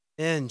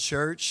In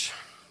church.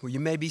 Well,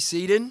 you may be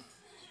seated.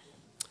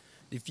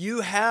 If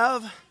you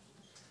have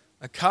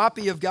a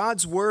copy of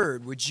God's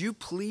Word, would you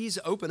please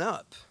open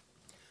up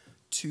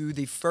to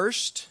the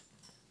first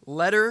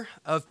letter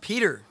of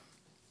Peter?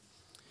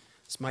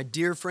 As my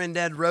dear friend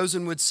Ed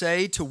Rosen would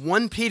say, to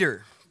 1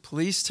 Peter,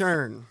 please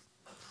turn.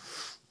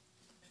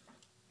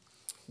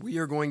 We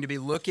are going to be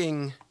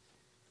looking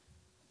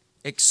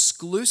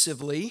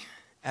exclusively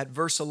at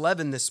verse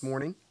 11 this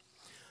morning.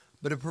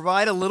 But to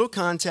provide a little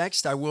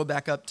context, I will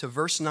back up to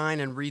verse 9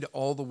 and read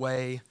all the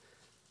way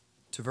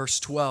to verse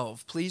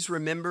 12. Please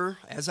remember,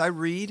 as I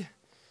read,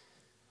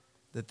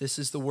 that this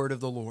is the word of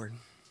the Lord.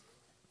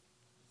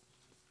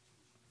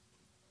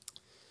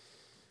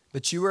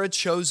 But you are a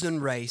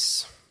chosen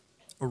race,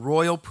 a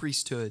royal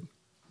priesthood,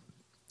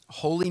 a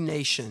holy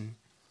nation,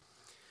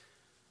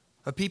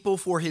 a people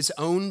for his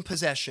own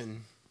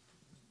possession,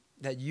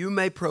 that you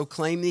may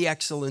proclaim the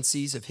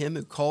excellencies of him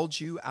who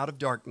called you out of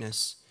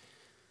darkness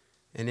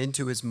and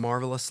into his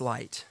marvelous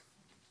light.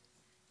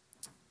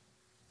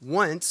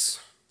 Once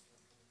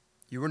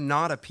you were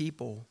not a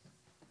people,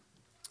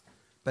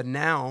 but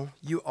now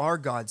you are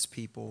God's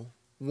people.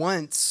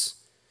 Once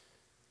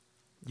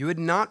you had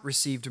not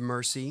received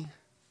mercy,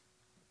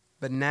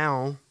 but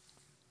now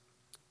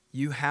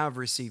you have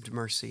received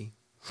mercy.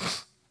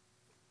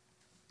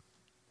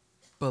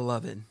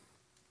 Beloved,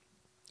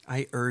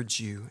 I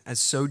urge you as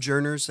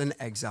sojourners and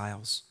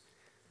exiles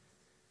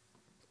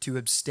to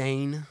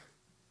abstain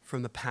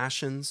from the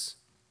passions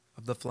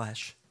of the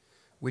flesh,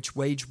 which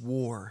wage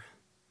war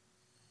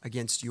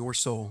against your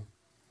soul.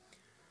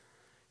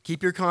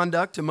 Keep your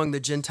conduct among the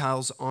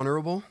Gentiles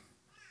honorable,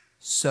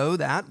 so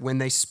that when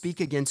they speak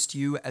against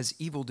you as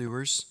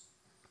evildoers,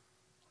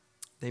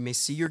 they may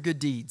see your good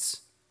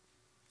deeds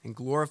and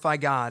glorify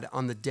God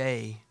on the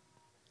day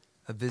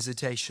of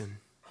visitation.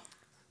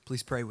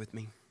 Please pray with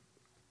me.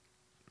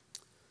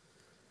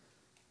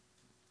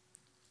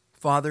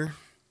 Father,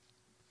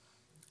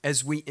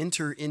 as we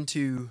enter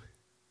into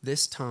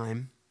this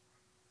time,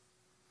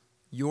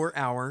 your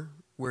hour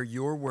where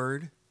your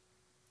word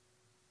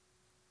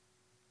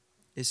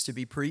is to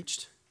be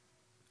preached,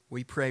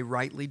 we pray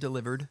rightly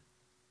delivered.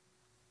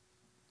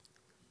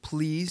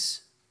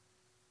 Please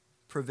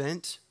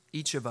prevent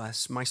each of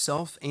us,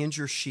 myself and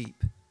your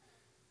sheep,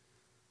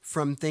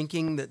 from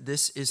thinking that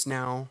this is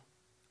now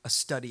a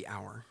study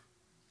hour.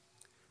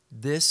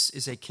 This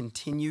is a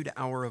continued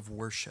hour of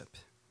worship.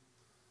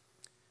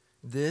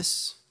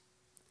 This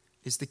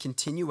is the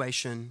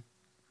continuation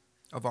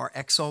of our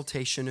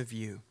exaltation of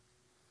you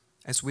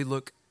as we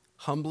look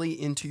humbly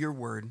into your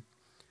word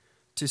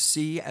to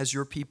see as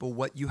your people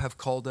what you have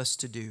called us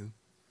to do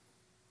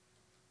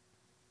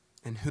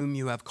and whom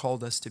you have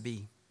called us to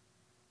be.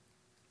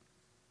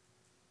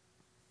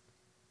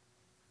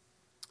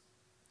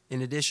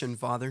 In addition,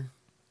 Father,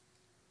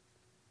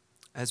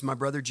 as my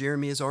brother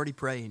Jeremy has already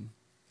prayed,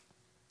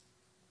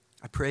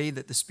 I pray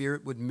that the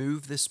Spirit would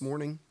move this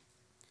morning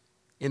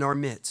in our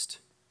midst,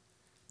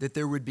 that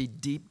there would be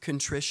deep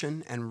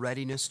contrition and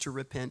readiness to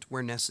repent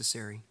where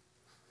necessary.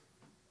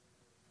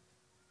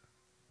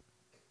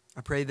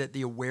 I pray that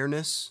the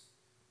awareness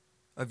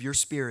of your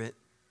Spirit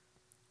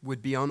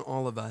would be on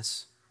all of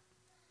us,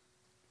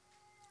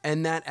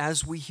 and that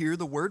as we hear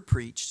the word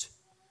preached,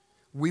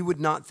 we would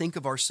not think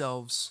of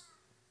ourselves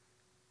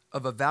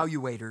of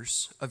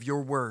evaluators of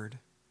your word,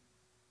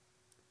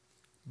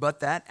 but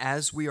that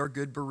as we are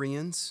good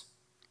Bereans,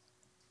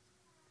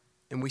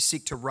 and we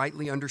seek to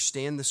rightly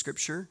understand the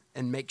Scripture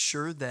and make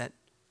sure that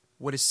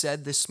what is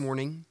said this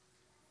morning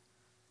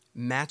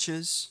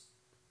matches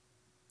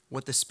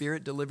what the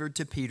Spirit delivered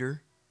to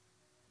Peter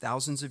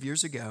thousands of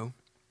years ago,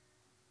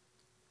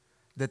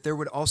 that there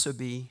would also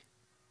be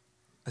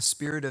a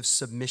spirit of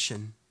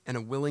submission and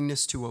a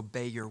willingness to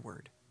obey your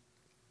word,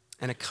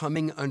 and a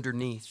coming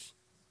underneath,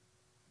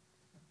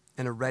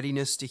 and a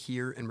readiness to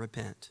hear and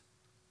repent.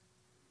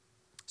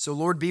 So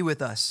Lord, be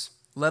with us.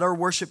 Let our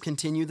worship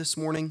continue this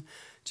morning.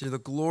 To the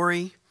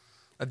glory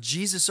of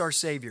Jesus our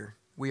Savior,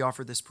 we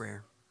offer this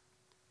prayer.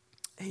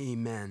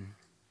 Amen.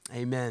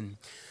 Amen.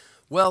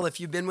 Well, if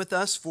you've been with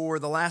us for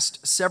the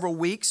last several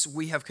weeks,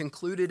 we have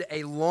concluded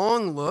a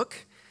long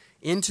look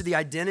into the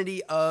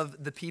identity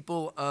of the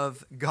people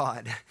of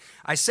God.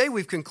 I say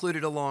we've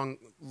concluded a long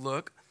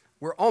look.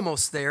 We're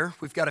almost there.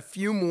 We've got a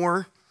few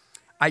more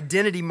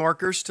identity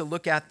markers to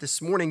look at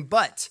this morning,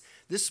 but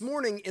this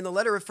morning in the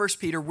letter of 1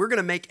 Peter, we're going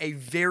to make a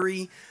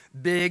very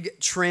big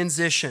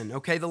transition,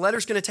 okay? The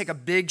letter's going to take a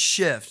big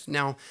shift.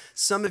 Now,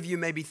 some of you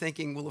may be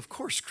thinking, well, of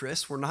course,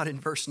 Chris, we're not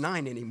in verse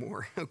 9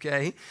 anymore,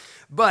 okay?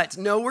 But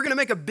no, we're going to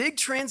make a big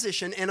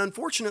transition, and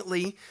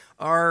unfortunately,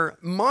 our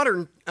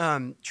modern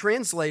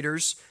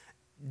translators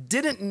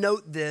didn't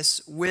note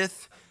this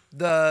with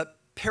the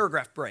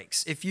paragraph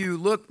breaks. If you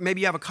look,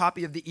 maybe you have a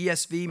copy of the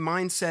ESV.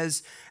 Mine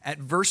says at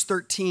verse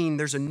 13,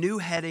 there's a new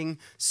heading,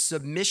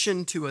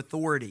 submission to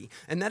authority.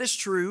 And that is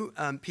true.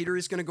 Peter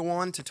is going to go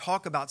on to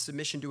talk about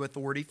submission to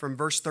authority from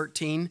verse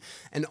 13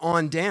 and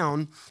on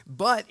down.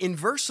 But in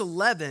verse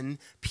 11,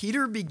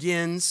 Peter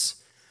begins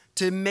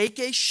to make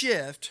a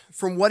shift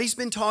from what he's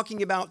been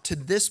talking about to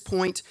this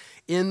point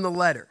in the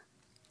letter.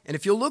 And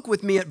if you'll look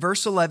with me at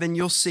verse 11,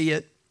 you'll see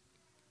it.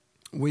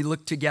 We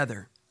look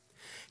together.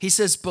 He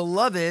says,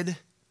 "Beloved,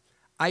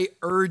 I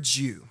urge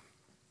you."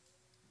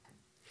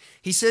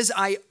 He says,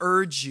 "I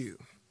urge you."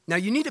 Now,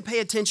 you need to pay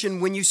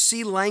attention when you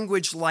see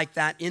language like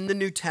that in the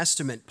New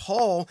Testament.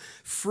 Paul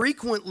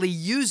frequently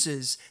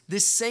uses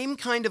this same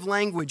kind of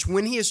language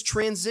when he is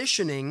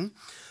transitioning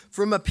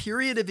from a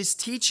period of his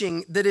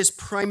teaching that is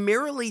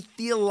primarily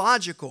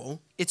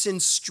theological. It's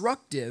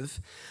instructive,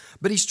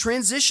 but he's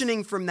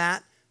transitioning from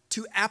that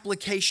to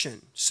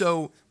application.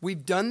 So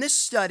we've done this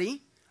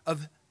study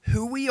of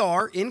who we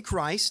are in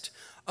Christ,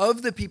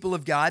 of the people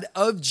of God,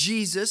 of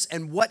Jesus,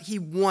 and what he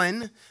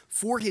won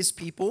for his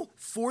people,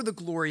 for the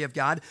glory of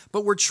God.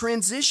 But we're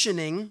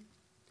transitioning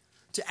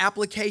to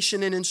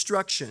application and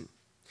instruction.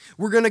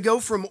 We're going to go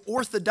from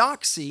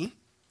orthodoxy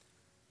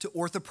to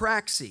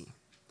orthopraxy.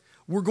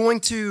 We're going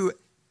to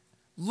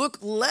look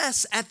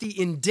less at the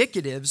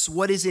indicatives,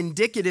 what is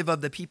indicative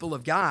of the people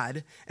of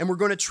God, and we're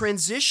going to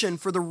transition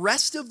for the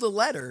rest of the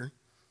letter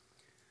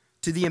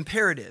to the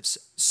imperatives.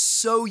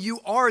 So you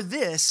are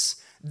this,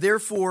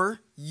 therefore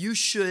you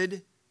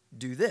should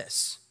do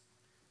this.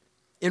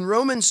 In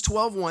Romans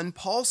 12:1,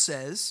 Paul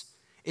says,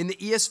 in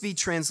the ESV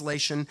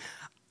translation,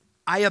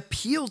 "I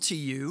appeal to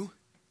you,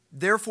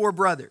 therefore,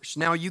 brothers."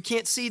 Now, you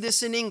can't see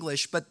this in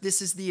English, but this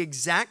is the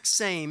exact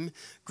same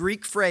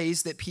Greek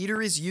phrase that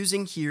Peter is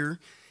using here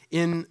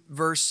in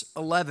verse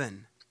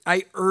 11.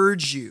 "I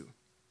urge you."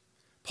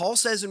 Paul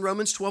says in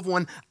Romans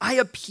 12:1, "I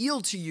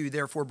appeal to you,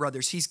 therefore,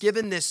 brothers." He's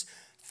given this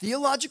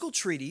theological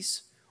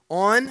treatise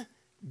on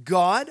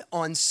God,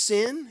 on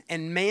sin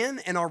and man,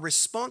 and our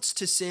response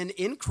to sin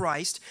in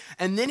Christ.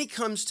 And then he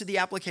comes to the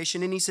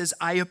application and he says,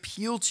 "I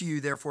appeal to you,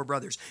 therefore,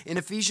 brothers." In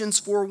Ephesians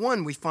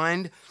 4:1, we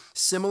find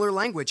similar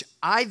language.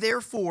 "I,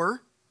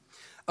 therefore,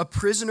 a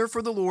prisoner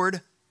for the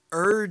Lord,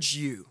 urge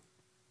you."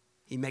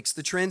 He makes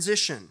the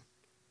transition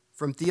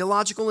from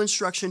theological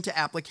instruction to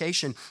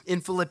application. In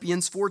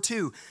Philippians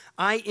 4:2,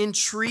 "I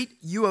entreat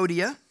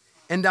Euodia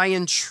and I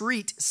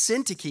entreat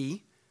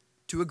Syntyche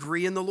to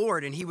agree in the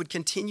Lord." And he would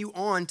continue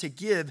on to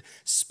give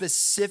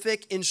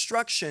specific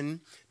instruction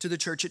to the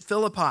church at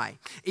Philippi.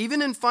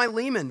 Even in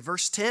Philemon,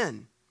 verse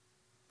 10,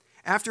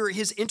 after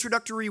his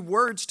introductory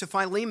words to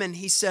Philemon,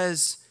 he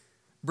says,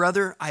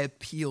 "Brother, I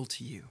appeal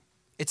to you."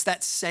 It's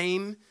that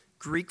same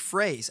Greek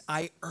phrase,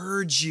 "I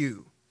urge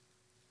you,"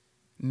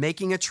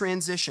 making a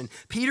transition.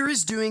 Peter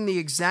is doing the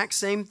exact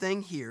same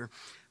thing here.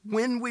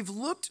 When we've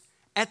looked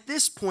at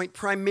this point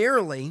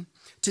primarily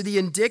to the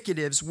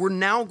indicatives, we're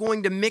now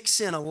going to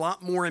mix in a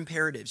lot more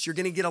imperatives. You're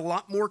going to get a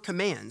lot more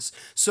commands.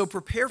 So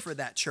prepare for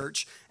that,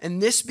 church.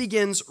 And this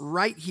begins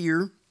right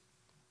here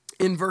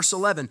in verse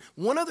 11.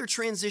 One other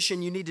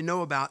transition you need to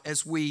know about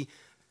as we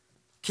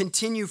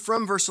continue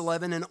from verse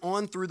 11 and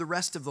on through the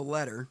rest of the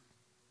letter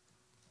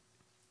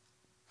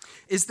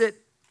is that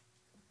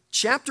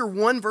chapter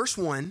 1, verse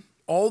 1,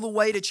 all the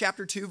way to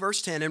chapter 2,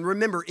 verse 10. And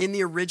remember, in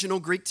the original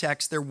Greek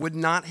text, there would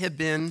not have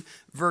been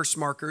verse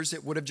markers.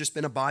 It would have just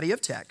been a body of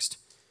text.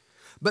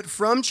 But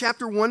from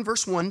chapter 1,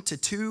 verse 1 to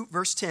 2,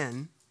 verse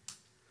 10,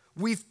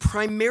 we've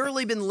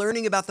primarily been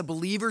learning about the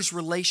believer's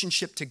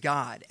relationship to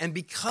God. And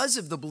because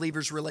of the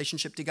believer's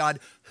relationship to God,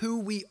 who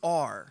we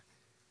are.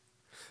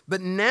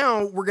 But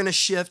now we're going to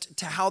shift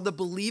to how the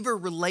believer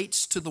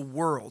relates to the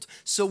world.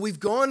 So we've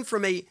gone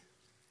from a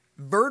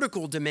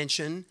vertical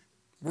dimension,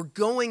 we're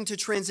going to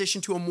transition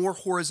to a more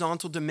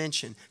horizontal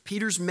dimension.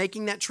 Peter's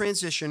making that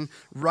transition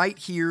right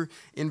here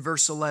in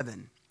verse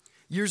 11.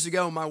 Years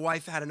ago, my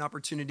wife had an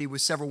opportunity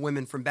with several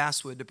women from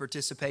Basswood to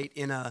participate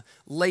in a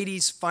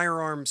ladies'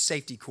 firearm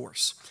safety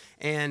course.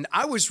 And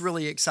I was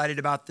really excited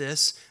about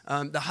this.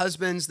 The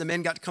husbands, the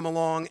men got to come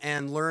along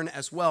and learn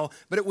as well.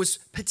 But it was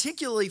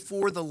particularly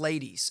for the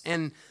ladies.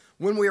 And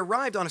when we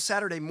arrived on a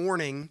Saturday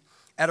morning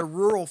at a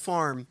rural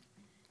farm,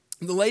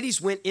 the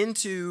ladies went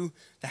into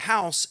the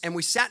house and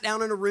we sat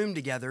down in a room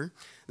together.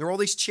 There were all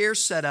these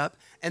chairs set up.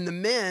 And the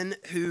men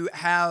who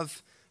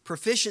have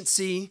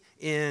proficiency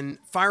in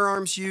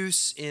firearms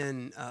use,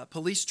 in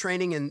police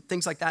training and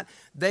things like that,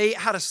 they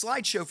had a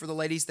slideshow for the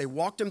ladies. They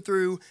walked them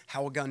through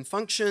how a gun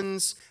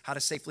functions, how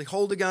to safely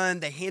hold a gun.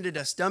 They handed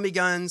us dummy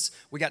guns.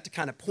 We got to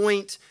kind of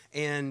point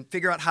and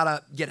figure out how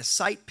to get a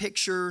sight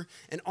picture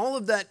and all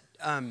of that.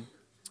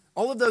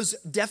 All of those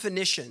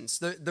definitions.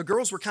 The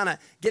girls were kind of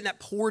getting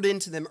that poured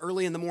into them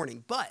early in the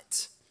morning.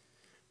 But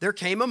there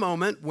came a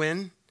moment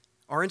when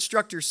our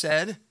instructor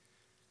said,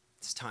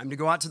 "It's time to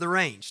go out to the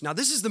range." Now,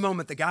 this is the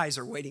moment the guys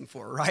are waiting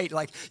for, right?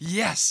 Like,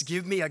 yes,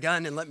 give me a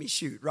gun and let me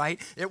shoot,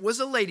 right? It was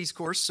a ladies'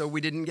 course, so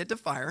we didn't get to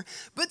fire.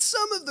 But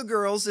some of the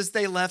girls, as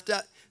they left,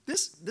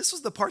 this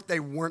was the part they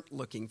weren't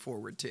looking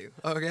forward to,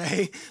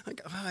 okay?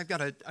 Like, oh, I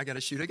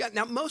gotta shoot a gun.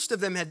 Now, most of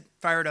them had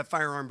fired a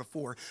firearm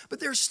before, but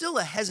there's still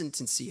a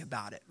hesitancy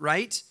about it,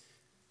 right?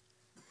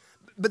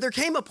 But there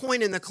came a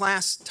point in the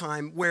class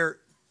time where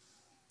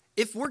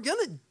if we're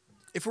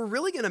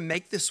really gonna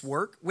make this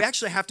work, we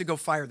actually have to go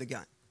fire the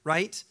gun.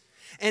 Right?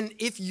 And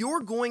if you're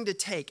going to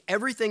take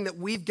everything that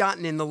we've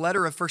gotten in the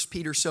letter of 1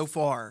 Peter so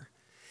far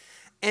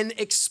and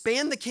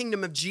expand the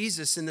kingdom of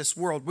Jesus in this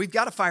world, we've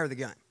got to fire the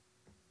gun.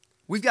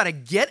 We've got to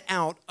get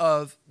out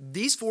of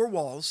these four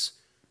walls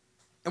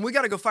and we've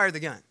got to go fire the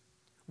gun.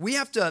 We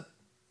have to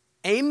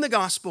aim the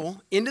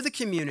gospel into the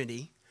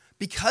community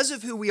because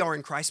of who we are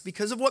in Christ,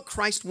 because of what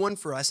Christ won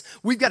for us.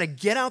 We've got to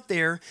get out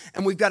there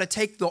and we've got to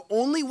take the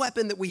only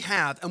weapon that we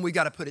have and we've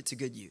got to put it to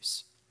good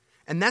use.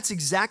 And that's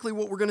exactly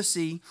what we're going to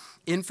see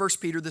in 1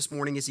 Peter this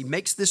morning as he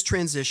makes this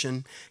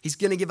transition. He's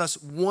going to give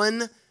us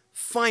one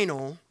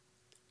final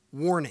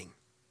warning.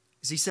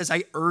 As he says,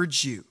 I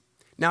urge you.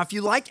 Now, if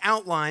you like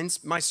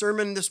outlines, my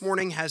sermon this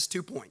morning has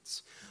 2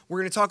 points. We're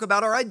going to talk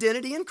about our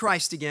identity in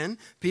Christ again.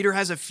 Peter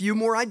has a few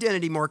more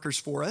identity markers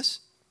for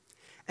us.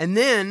 And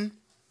then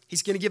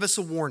he's going to give us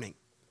a warning.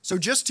 So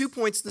just 2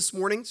 points this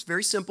morning. It's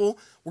very simple.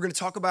 We're going to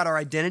talk about our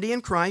identity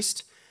in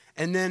Christ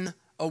and then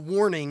a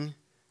warning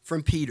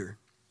from Peter.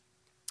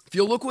 If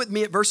you'll look with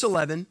me at verse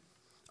 11,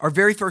 our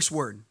very first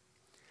word,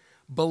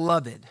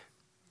 beloved.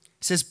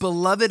 It says,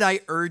 beloved,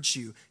 I urge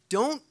you.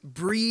 Don't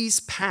breeze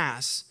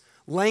past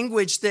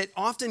language that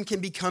often can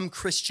become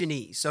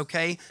Christianese,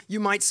 okay? You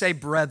might say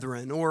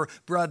brethren or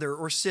brother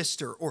or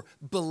sister or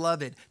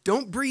beloved.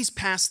 Don't breeze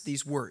past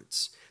these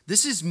words.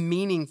 This is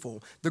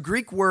meaningful. The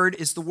Greek word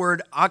is the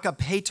word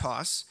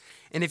agapetos,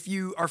 and if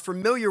you are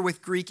familiar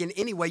with Greek in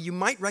any way, you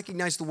might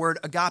recognize the word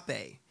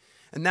agape,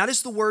 and that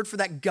is the word for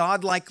that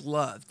godlike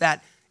love,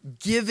 that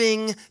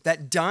giving,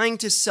 that dying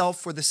to self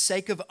for the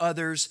sake of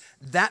others,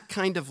 that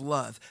kind of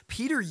love.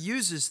 Peter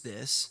uses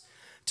this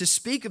to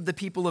speak of the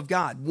people of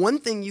God. One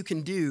thing you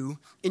can do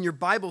in your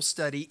Bible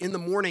study in the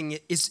morning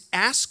is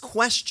ask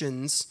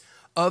questions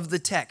of the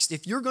text.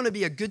 If you're going to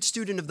be a good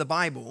student of the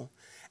Bible,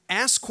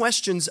 ask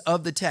questions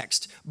of the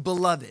text.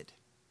 Beloved.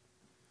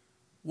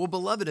 Well,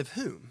 beloved of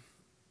whom?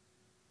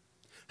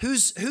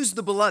 Who's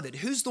the beloved?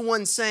 Who's the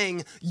one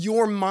saying,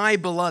 you're my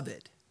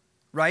beloved,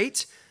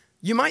 right?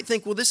 You might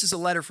think, well, this is a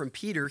letter from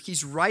Peter.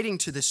 He's writing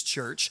to this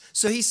church,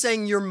 so he's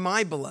saying, you're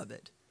my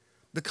beloved.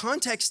 The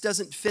context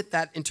doesn't fit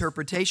that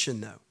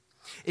interpretation, though.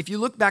 If you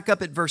look back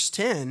up at verse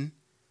 10,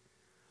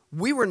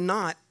 we were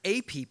not a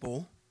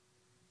people,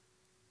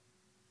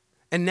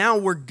 and now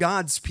we're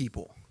God's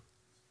people.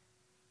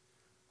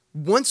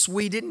 Once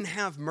we didn't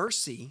have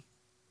mercy,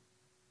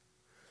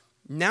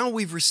 now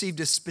we've received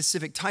a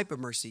specific type of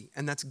mercy,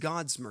 and that's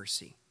God's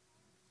mercy.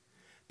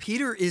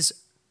 Peter is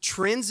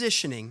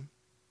transitioning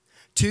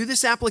to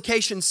this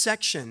application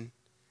section,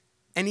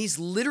 and he's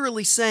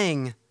literally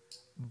saying,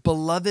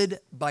 beloved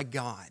by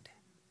God.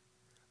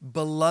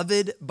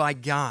 Beloved by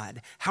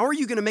God. How are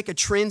you going to make a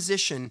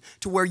transition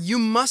to where you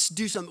must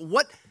do something?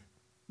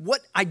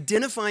 What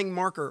identifying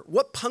marker,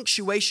 what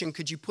punctuation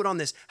could you put on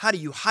this? How do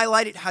you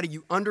highlight it? How do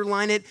you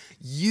underline it?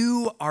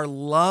 You are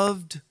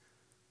loved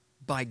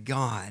by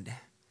God.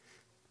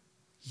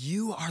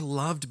 You are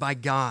loved by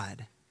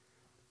God.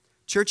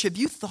 Church, have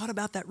you thought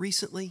about that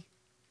recently?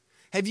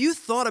 Have you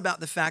thought about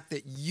the fact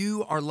that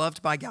you are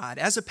loved by God?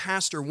 As a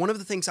pastor, one of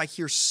the things I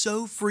hear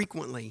so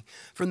frequently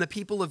from the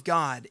people of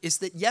God is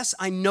that, yes,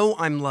 I know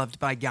I'm loved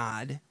by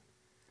God,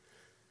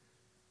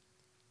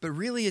 but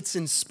really it's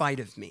in spite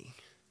of me.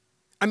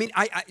 I mean,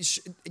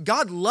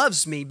 God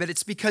loves me, but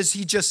it's because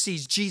he just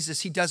sees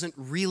Jesus. He doesn't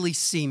really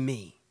see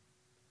me.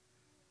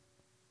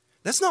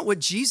 That's not what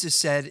Jesus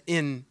said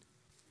in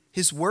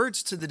his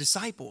words to the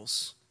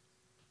disciples.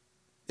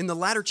 In the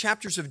latter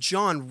chapters of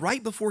John,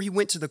 right before he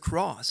went to the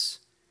cross,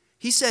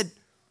 he said,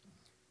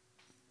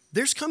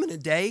 there's coming a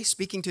day,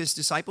 speaking to his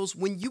disciples,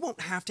 when you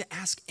won't have to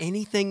ask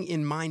anything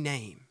in my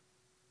name.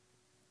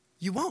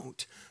 You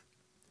won't,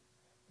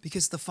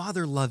 because the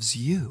Father loves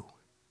you.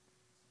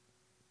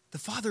 The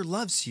Father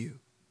loves you.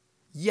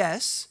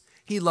 Yes,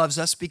 he loves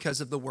us because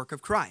of the work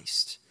of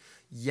Christ.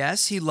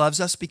 Yes, he loves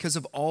us because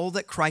of all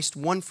that Christ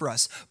won for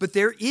us. But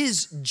there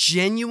is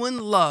genuine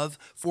love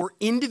for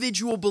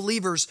individual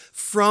believers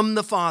from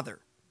the Father.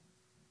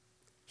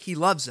 He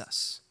loves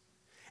us.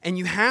 And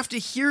you have to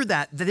hear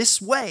that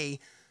this way,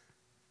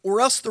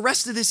 or else the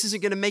rest of this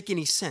isn't going to make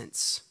any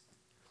sense.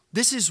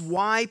 This is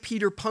why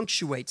Peter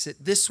punctuates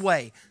it this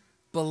way.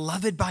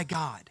 Beloved by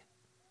God.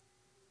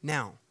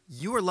 Now,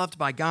 you are loved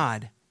by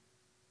God.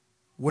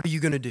 What are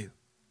you going to do?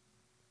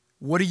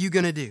 What are you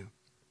going to do?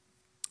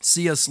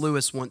 C.S.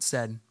 Lewis once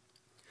said,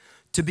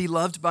 to be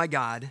loved by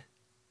God,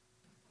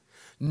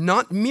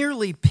 not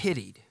merely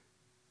pitied.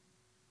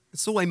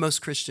 It's the way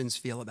most Christians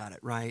feel about it,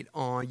 right?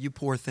 Oh, you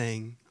poor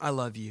thing. I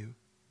love you.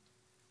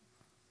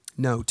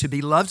 No, to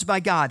be loved by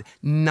God,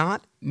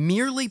 not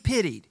merely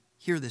pitied,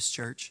 hear this,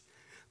 church,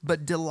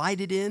 but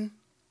delighted in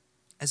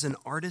as an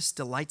artist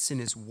delights in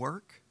his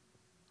work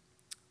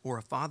or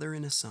a father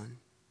in a son.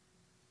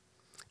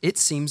 It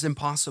seems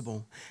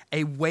impossible,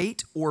 a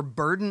weight or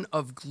burden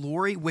of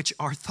glory which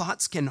our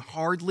thoughts can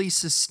hardly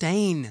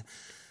sustain.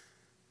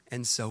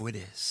 And so it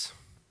is.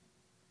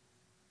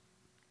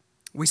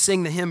 We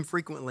sing the hymn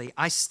frequently,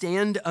 I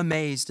stand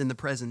amazed in the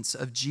presence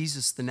of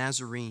Jesus the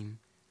Nazarene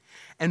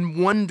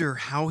and wonder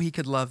how he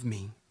could love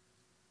me,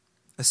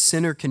 a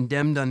sinner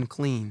condemned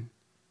unclean.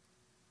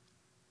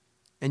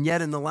 And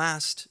yet in the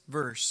last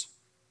verse,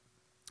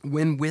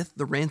 when with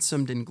the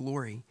ransomed in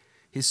glory,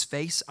 his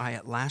face I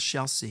at last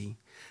shall see,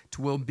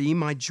 'twill be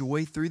my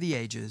joy through the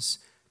ages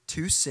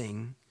to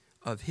sing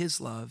of his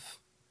love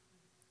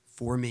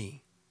for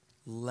me.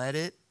 Let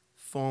it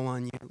fall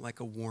on you like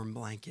a warm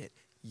blanket.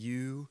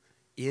 You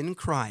in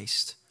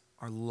Christ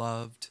are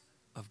loved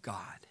of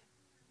God.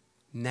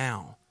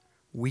 Now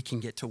we can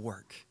get to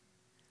work.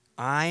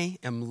 I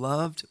am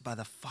loved by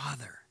the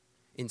Father.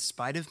 In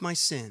spite of my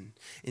sin,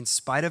 in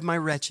spite of my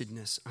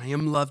wretchedness, I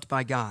am loved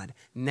by God.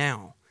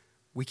 Now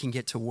we can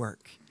get to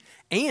work.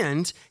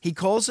 And he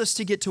calls us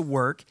to get to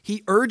work.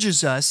 He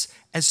urges us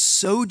as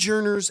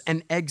sojourners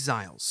and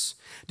exiles.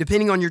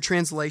 Depending on your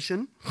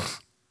translation,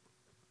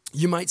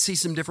 you might see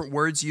some different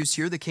words used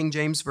here. The King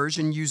James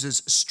Version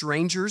uses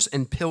strangers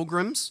and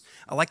pilgrims.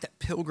 I like that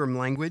pilgrim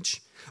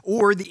language.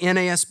 Or the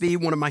NASB,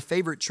 one of my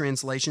favorite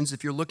translations.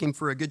 If you're looking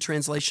for a good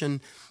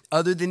translation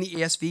other than the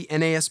ESV,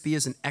 NASB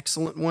is an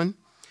excellent one.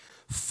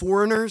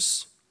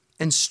 Foreigners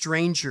and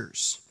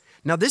strangers.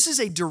 Now, this is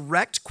a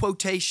direct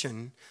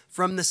quotation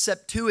from the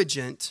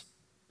Septuagint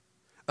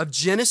of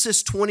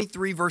Genesis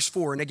 23, verse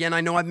 4. And again,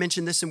 I know I've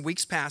mentioned this in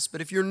weeks past, but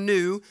if you're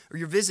new or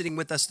you're visiting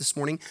with us this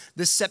morning,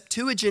 the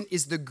Septuagint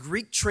is the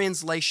Greek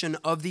translation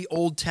of the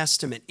Old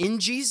Testament. In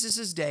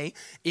Jesus' day,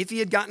 if he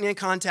had gotten in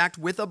contact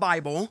with a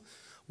Bible,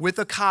 with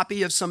a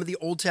copy of some of the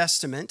Old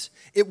Testament,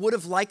 it would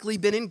have likely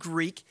been in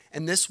Greek,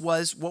 and this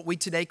was what we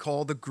today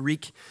call the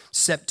Greek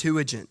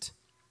Septuagint.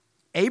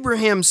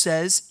 Abraham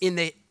says in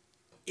the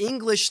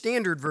English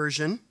Standard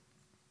Version,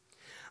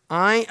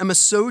 I am a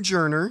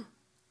sojourner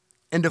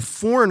and a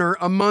foreigner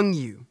among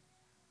you.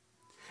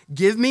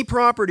 Give me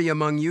property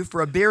among you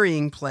for a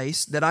burying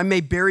place, that I may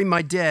bury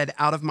my dead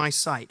out of my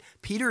sight.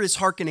 Peter is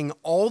hearkening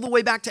all the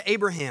way back to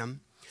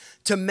Abraham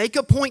to make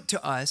a point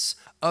to us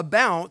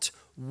about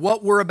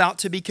what we're about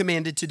to be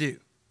commanded to do.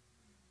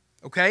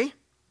 Okay?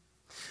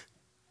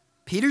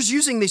 Peter's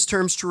using these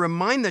terms to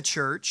remind the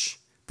church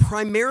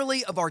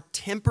primarily of our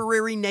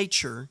temporary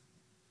nature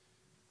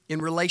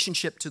in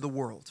relationship to the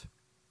world.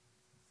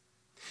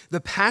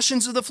 The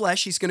passions of the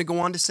flesh, he's going to go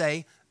on to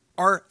say,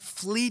 are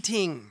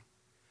fleeting.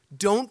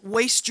 Don't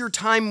waste your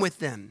time with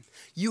them.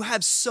 You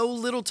have so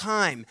little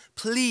time.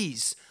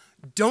 Please,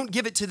 don't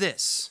give it to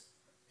this.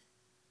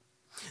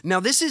 Now,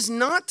 this is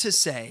not to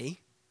say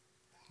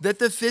that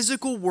the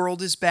physical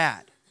world is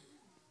bad.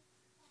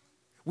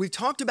 We've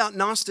talked about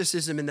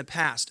Gnosticism in the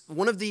past.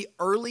 One of the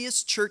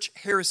earliest church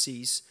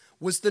heresies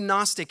was the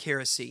Gnostic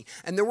heresy.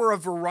 And there were a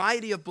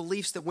variety of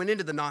beliefs that went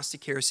into the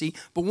Gnostic heresy,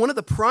 but one of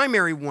the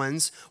primary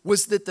ones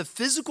was that the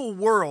physical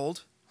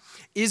world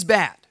is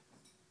bad,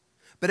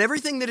 but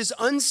everything that is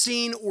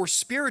unseen or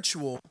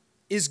spiritual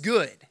is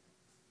good.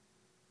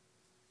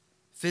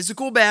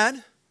 Physical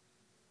bad,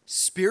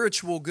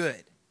 spiritual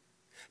good.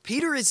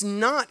 Peter is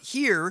not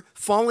here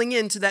falling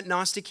into that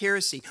Gnostic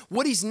heresy.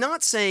 What he's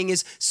not saying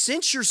is,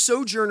 since you're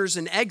sojourners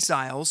and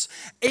exiles,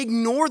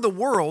 ignore the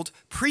world,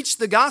 preach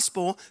the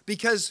gospel,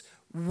 because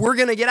we're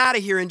going to get out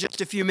of here in just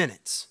a few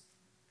minutes.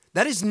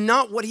 That is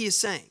not what he is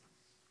saying.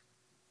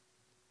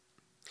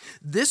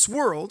 This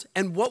world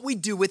and what we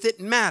do with it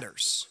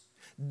matters.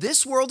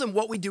 This world and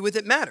what we do with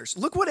it matters.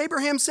 Look what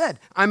Abraham said.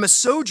 I'm a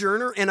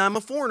sojourner and I'm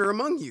a foreigner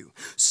among you.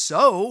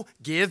 So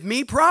give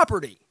me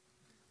property.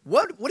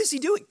 What is he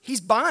doing?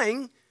 He's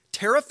buying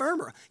terra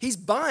firma. He's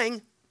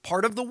buying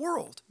part of the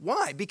world.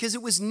 Why? Because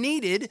it was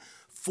needed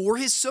for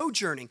his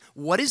sojourning.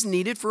 What is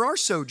needed for our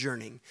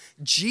sojourning?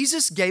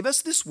 Jesus gave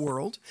us this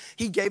world.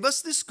 He gave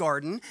us this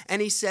garden,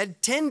 and he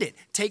said, tend it,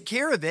 take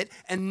care of it,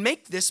 and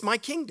make this my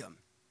kingdom.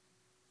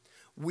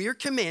 We're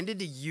commanded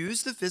to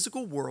use the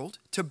physical world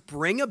to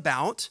bring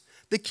about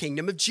the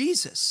kingdom of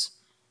Jesus.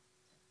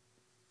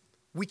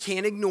 We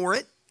can't ignore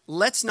it.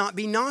 Let's not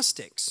be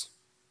Gnostics.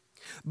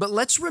 But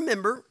let's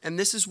remember, and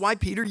this is why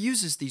Peter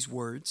uses these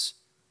words,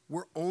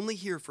 we're only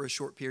here for a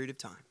short period of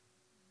time.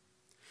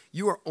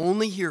 You are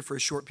only here for a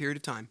short period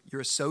of time.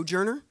 You're a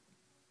sojourner.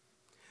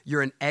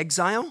 You're an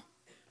exile.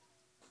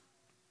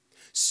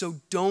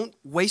 So don't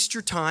waste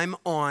your time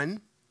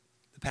on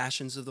the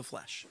passions of the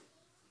flesh.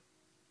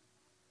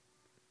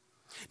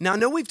 Now, I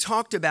know we've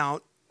talked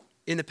about,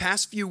 in the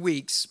past few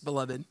weeks,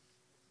 beloved,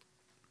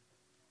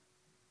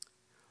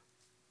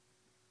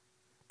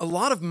 a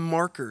lot of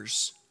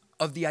markers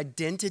of the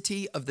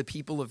identity of the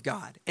people of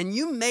God. And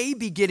you may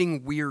be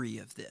getting weary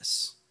of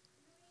this.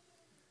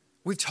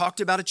 We've talked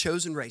about a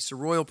chosen race, a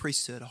royal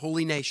priesthood, a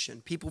holy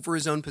nation, people for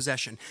his own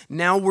possession.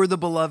 Now we're the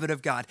beloved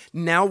of God.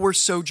 Now we're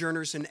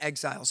sojourners and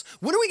exiles.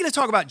 When are we going to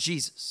talk about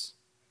Jesus?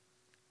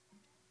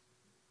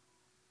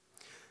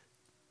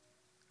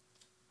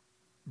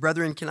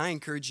 Brethren, can I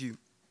encourage you?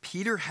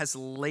 Peter has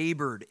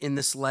labored in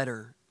this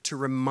letter to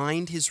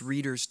remind his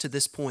readers to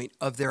this point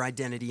of their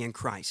identity in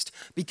Christ,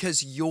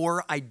 because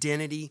your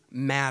identity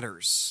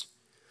matters.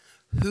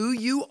 Who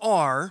you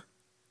are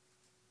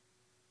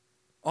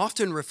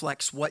often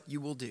reflects what you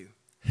will do.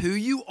 Who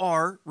you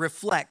are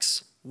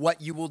reflects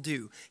what you will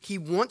do. He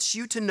wants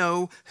you to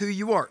know who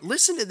you are.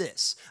 Listen to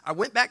this. I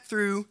went back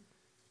through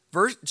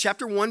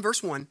chapter 1,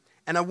 verse 1,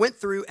 and I went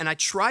through and I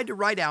tried to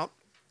write out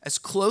as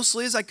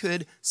closely as I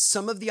could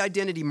some of the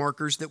identity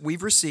markers that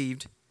we've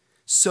received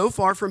so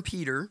far from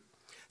Peter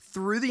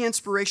through the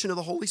inspiration of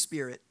the Holy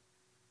Spirit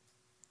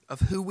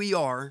of who we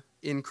are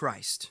in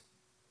Christ.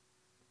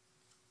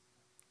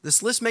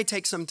 This list may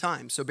take some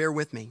time, so bear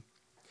with me.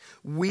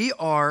 We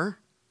are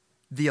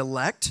the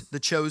elect, the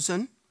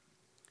chosen.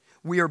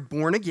 We are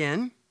born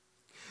again.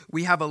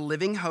 We have a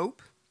living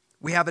hope.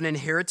 We have an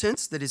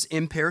inheritance that is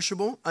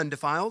imperishable,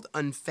 undefiled,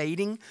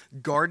 unfading,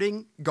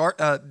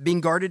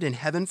 being guarded in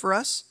heaven for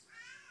us.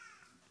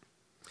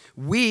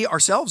 We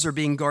ourselves are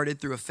being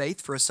guarded through a faith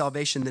for a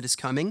salvation that is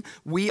coming.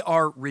 We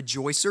are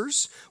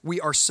rejoicers.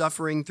 We are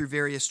suffering through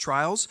various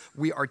trials.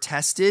 We are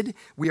tested.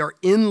 We are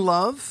in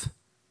love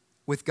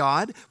with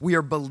God. We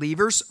are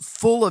believers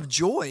full of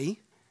joy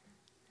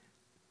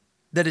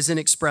that is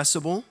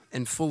inexpressible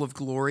and full of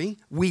glory.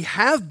 We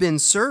have been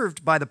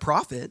served by the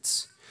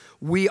prophets.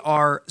 We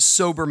are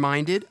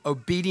sober-minded,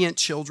 obedient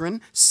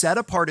children, set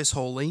apart as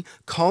holy,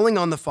 calling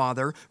on the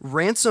Father,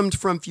 ransomed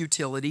from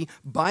futility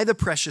by the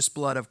precious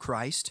blood of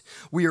Christ.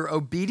 We are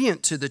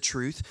obedient to the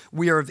truth.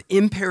 We are of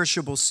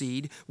imperishable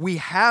seed. We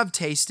have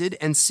tasted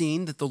and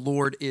seen that the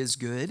Lord is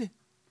good.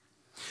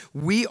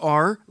 We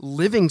are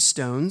living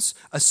stones,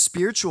 a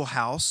spiritual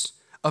house,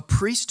 a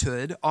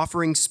priesthood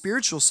offering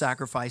spiritual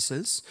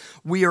sacrifices.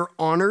 We are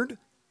honored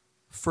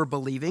for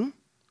believing.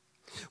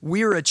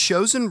 We are a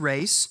chosen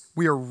race.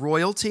 We are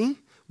royalty.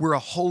 We're a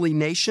holy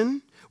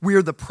nation. We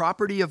are the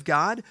property of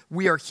God.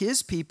 We are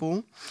His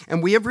people,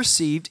 and we have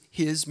received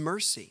His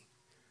mercy.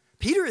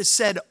 Peter has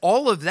said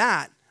all of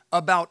that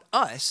about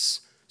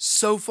us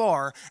so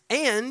far,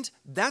 and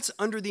that's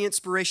under the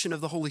inspiration of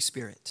the Holy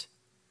Spirit.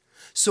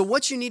 So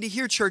what you need to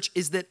hear, church,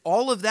 is that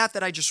all of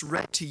that I just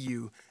read to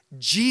you,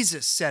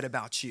 Jesus said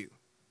about you,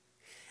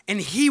 and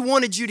He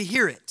wanted you to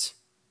hear it.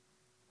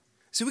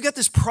 So we got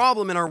this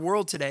problem in our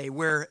world today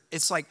where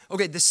it's like,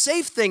 okay, the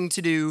safe thing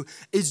to do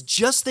is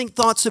just think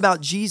thoughts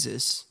about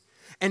Jesus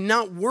and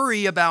not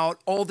worry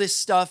about all this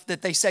stuff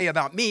that they say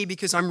about me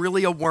because I'm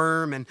really a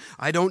worm and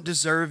I don't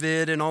deserve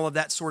it and all of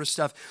that sort of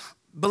stuff.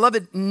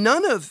 Beloved,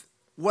 none of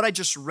what I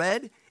just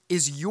read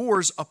is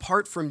yours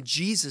apart from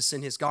Jesus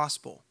and His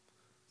gospel.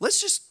 Let's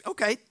just,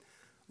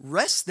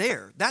 rest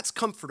there. That's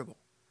comfortable.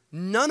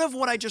 None of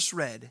what I just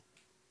read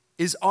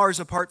is ours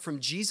apart from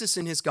Jesus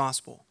and His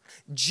gospel.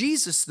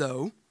 Jesus,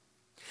 though,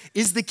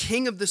 is the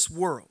king of this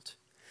world.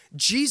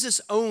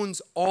 Jesus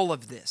owns all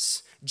of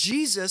this.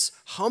 Jesus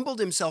humbled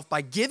Himself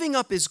by giving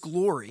up His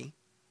glory,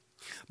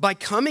 by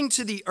coming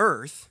to the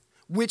earth,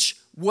 which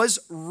was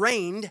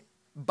reigned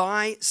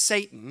by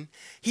Satan.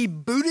 He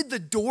booted the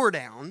door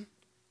down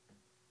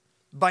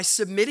by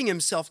submitting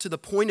Himself to the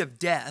point of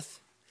death.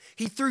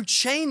 He threw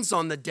chains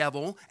on the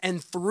devil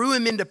and threw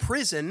him into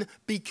prison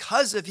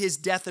because of His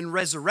death and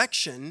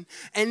resurrection.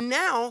 And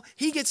now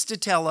He gets to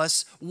tell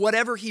us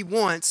whatever He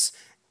wants,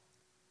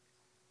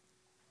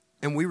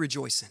 and we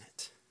rejoice in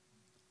it.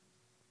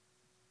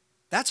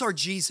 That's our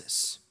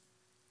Jesus.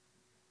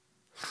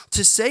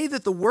 To say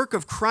that the work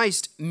of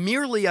Christ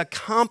merely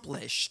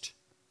accomplished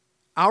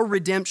our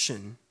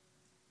redemption,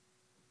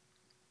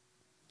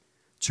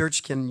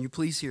 church, can you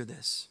please hear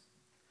this?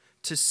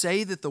 To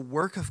say that the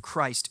work of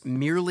Christ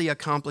merely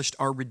accomplished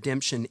our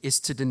redemption is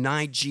to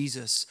deny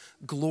Jesus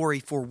glory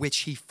for which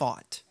He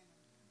fought.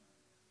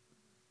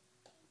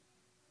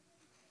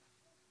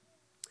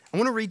 I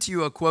want to read to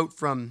you a quote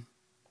from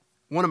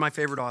one of my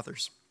favorite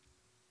authors,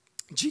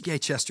 G.K.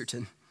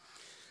 Chesterton.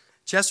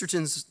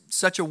 Chesterton's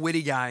such a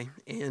witty guy,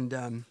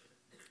 and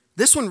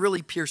this one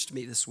really pierced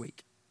me this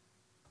week.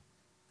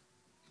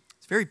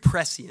 It's very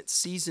prescient,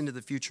 sees into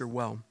the future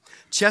well.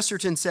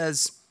 Chesterton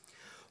says,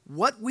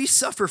 "What we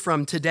suffer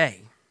from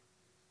today,"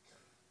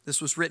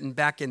 this was written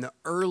back in the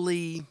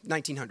early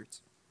 1900s,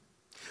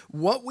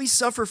 "what we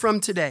suffer from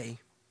today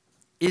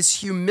is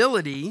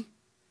humility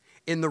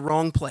in the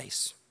wrong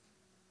place.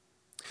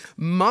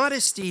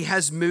 Modesty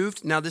has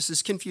moved," now this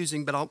is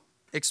confusing, but I'll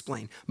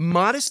explain.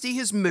 "Modesty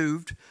has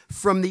moved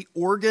from the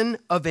organ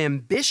of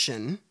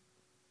ambition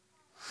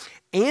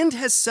and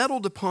has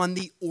settled upon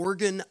the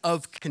organ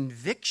of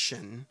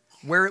conviction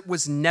where it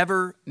was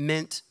never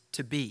meant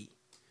to be."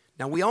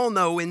 Now, we all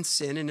know in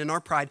sin and in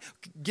our pride,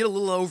 get a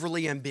little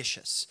overly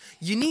ambitious.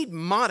 You need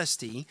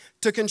modesty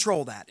to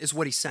control that, is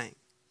what he's saying.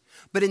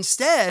 But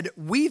instead,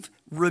 we've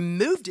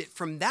removed it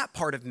from that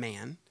part of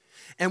man,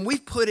 and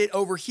we've put it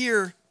over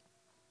here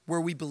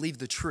where we believe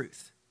the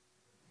truth.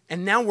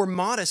 And now we're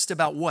modest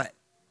about what?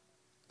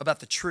 About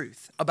the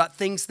truth, about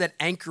things that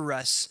anchor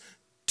us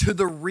to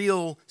the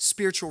real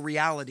spiritual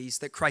realities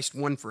that Christ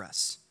won for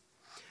us.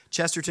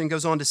 Chesterton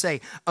goes on to say,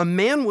 "A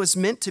man was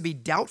meant to be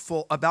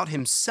doubtful about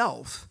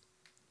himself,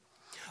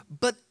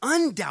 but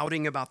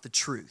undoubting about the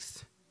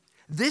truth.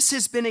 This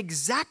has been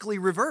exactly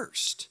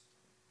reversed.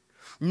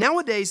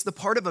 Nowadays, the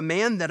part of a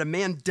man that a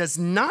man does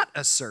not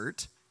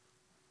assert,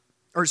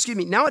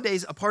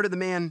 nowadays, a part of the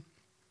man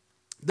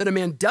that a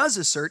man does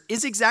assert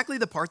is exactly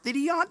the part that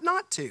he ought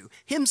not to,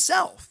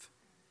 himself.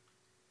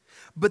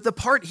 But the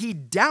part he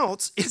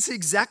doubts is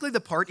exactly the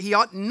part he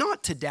ought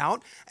not to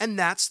doubt, and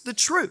that's the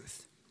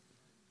truth."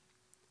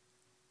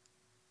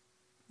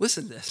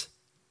 Listen to this.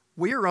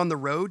 We are on the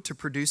road to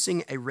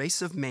producing a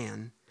race of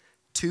man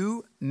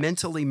too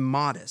mentally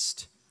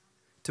modest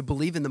to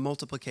believe in the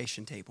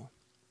multiplication table.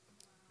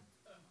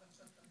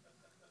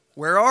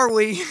 Where are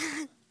we?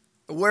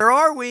 Where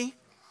are we?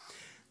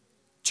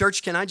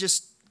 Church, can I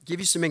just give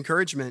you some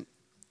encouragement?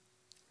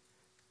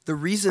 The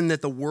reason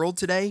that the world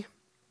today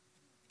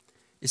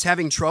is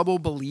having trouble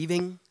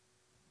believing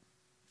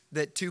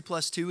that 2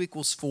 + 2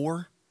 =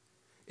 4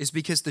 is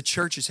because the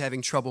church is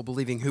having trouble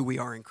believing who we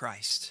are in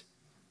Christ.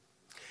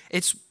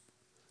 It's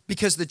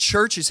because the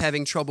church is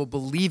having trouble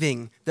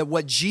believing that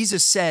what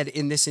Jesus said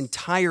in this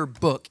entire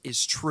book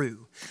is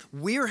true.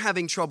 We're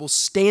having trouble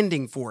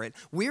standing for it.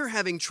 We're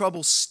having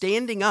trouble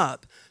standing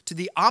up to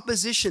the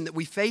opposition that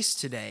we face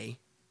today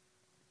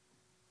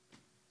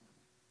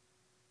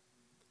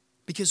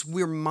because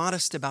we're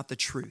modest about the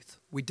truth.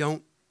 We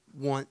don't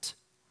want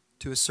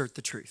to assert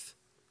the truth.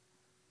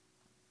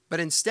 But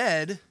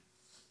instead,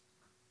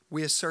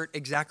 we assert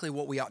exactly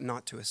what we ought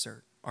not to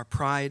assert: our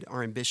pride,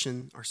 our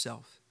ambition,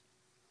 ourself.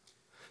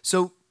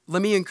 So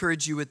let me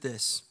encourage you with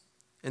this,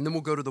 and then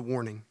we'll go to the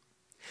warning.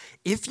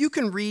 If you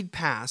can read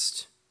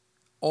past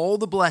all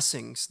the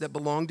blessings that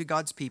belong to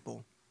God's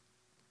people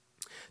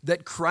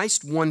that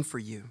Christ won for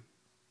you,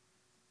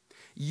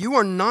 you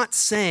are not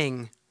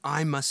saying,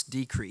 I must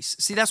decrease.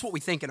 See, that's what we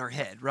think in our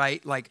head,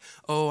 right? Like,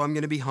 oh, I'm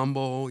going to be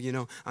humble,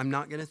 I'm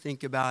not going to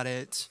think about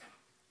it.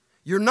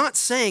 You're not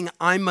saying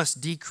I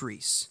must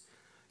decrease.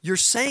 You're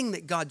saying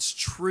that God's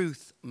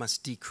truth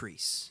must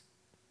decrease.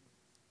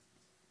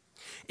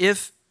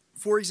 If,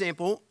 for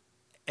example,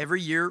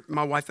 every year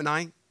my wife and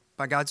I,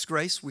 by God's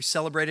grace, we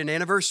celebrate an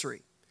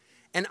anniversary.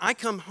 And I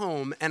come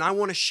home and I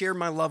want to share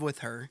my love with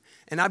her,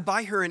 and I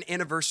buy her an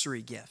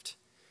anniversary gift.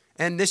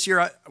 And this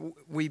year,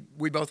 we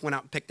both went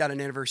out and picked out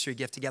an anniversary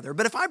gift together.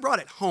 But if I brought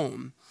it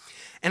home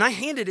and I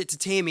handed it to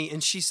Tammy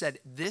and she said,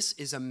 this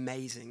is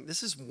amazing,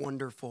 this is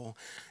wonderful,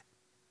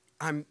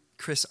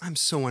 Chris, I'm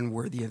so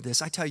unworthy of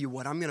this. I tell you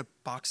what, I'm going to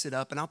box it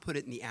up and I'll put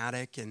it in the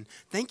attic. And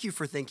thank you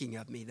for thinking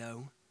of me,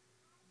 though.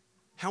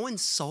 How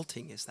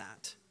insulting is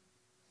that?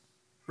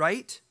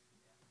 Right?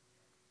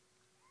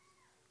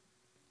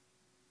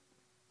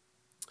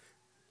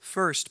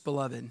 First,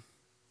 beloved,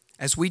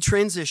 as we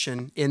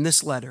transition in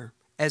this letter,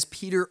 as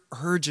Peter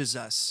urges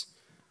us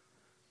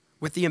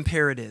with the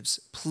imperatives,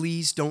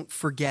 please don't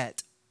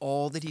forget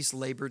all that he's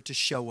labored to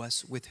show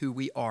us with who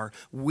we are.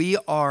 We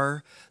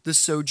are the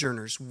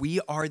sojourners.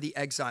 We are the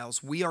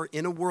exiles. We are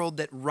in a world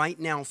that right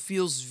now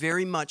feels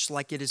very much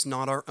like it is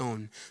not our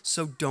own.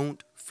 So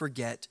don't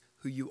forget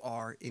who you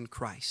are in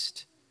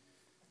Christ.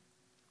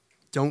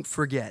 Don't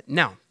forget.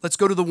 Now, let's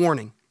go to the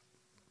warning.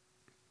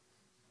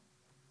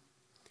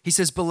 He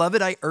says,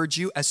 beloved, I urge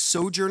you as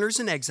sojourners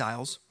and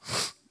exiles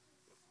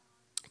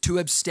to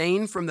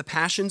abstain from the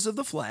passions of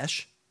the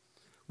flesh,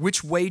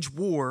 which wage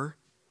war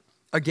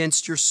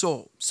against your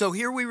soul. So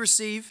here we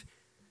receive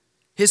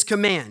his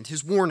command,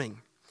 his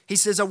warning. He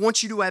says, I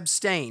want you to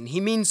abstain. He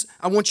means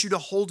I want you to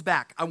hold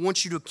back. I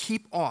want you to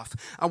keep off.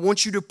 I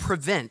want you to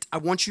prevent. I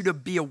want you to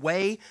be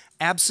away,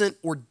 absent,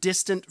 or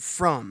distant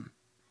from.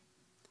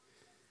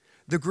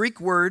 The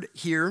Greek word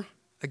here,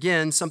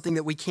 again, something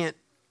that we can't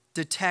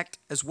detect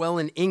as well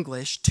in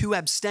English, to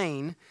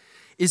abstain,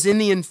 is in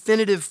the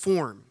infinitive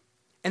form.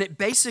 And it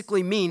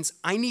basically means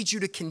I need you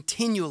to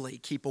continually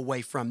keep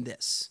away from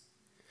this.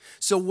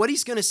 So what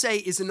he's going to say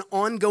is an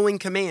ongoing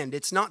command.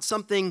 It's not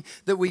something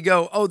that we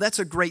go, oh, that's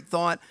a great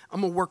thought,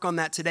 I'm going to work on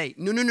that today.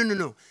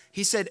 No.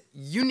 He said,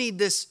 you need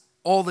this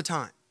all the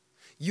time.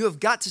 You have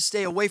got to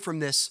stay away from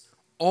this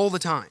all the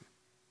time.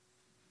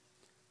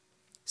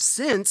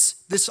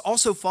 Since this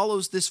also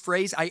follows this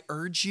phrase, I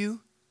urge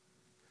you,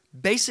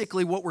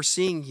 basically what we're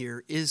seeing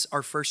here is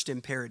our first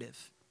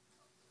imperative.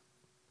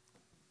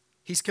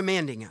 He's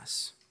commanding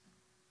us.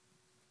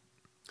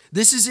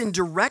 This is in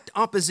direct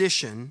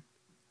opposition.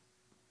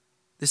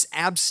 This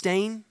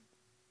abstain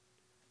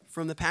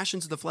from the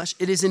passions of the flesh,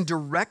 it is in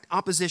direct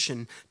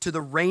opposition to the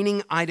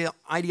reigning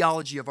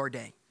ideology of our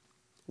day.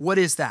 What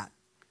is that?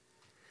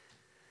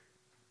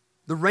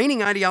 The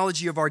reigning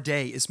ideology of our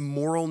day is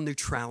moral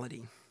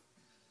neutrality.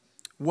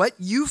 What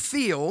you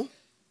feel,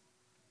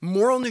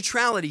 moral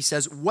neutrality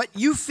says, what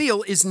you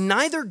feel is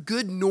neither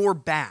good nor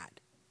bad.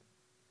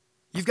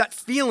 You've got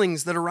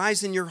feelings that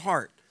arise in your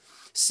heart.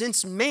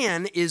 Since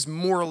man is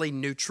morally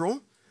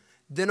neutral,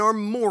 then our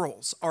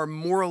morals are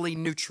morally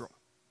neutral,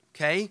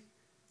 okay?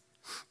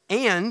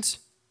 And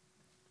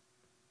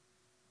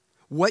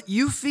what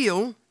you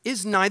feel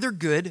is neither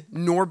good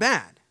nor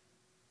bad.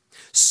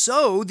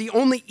 So the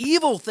only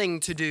evil thing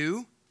to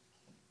do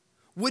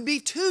would be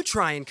to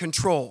try and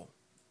control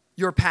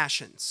your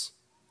passions.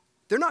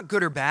 They're not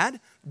good or bad.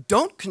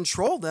 Don't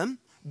control them.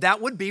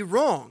 That would be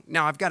wrong.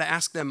 Now, I've got to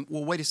ask them,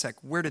 well, wait a sec,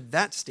 where did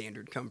that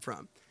standard come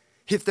from?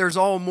 If there's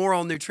all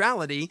moral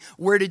neutrality,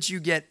 where did you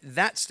get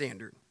that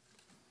standard?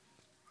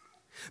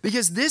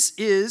 Because this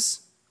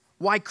is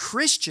why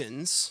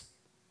Christians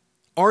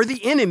are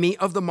the enemy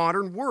of the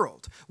modern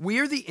world. We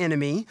are the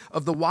enemy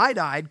of the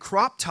wide-eyed,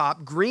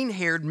 crop-top,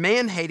 green-haired,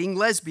 man-hating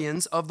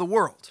lesbians of the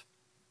world.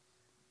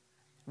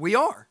 We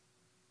are.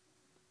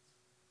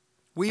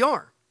 We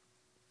are.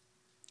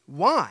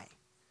 Why?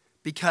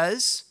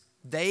 Because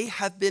they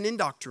have been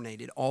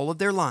indoctrinated all of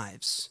their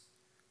lives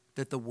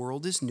that the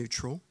world is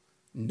neutral,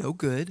 no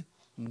good,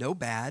 no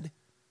bad.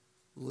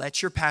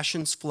 Let your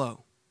passions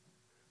flow.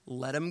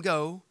 Let them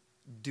go.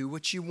 Do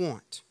what you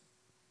want.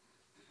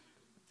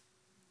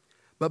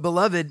 But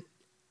beloved,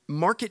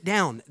 mark it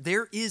down.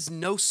 There is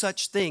no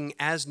such thing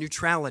as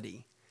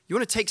neutrality. You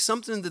want to take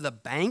something to the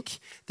bank?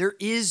 There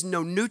is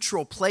no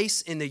neutral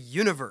place in the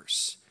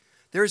universe.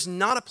 There is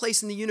not a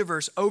place in the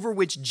universe over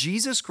which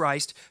Jesus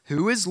Christ,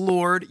 who is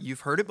Lord,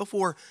 you've heard it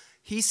before,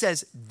 he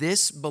says,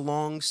 this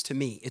belongs to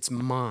me. It's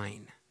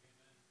mine.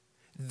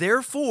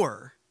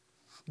 Therefore,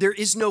 there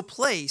is no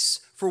place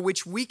for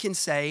which we can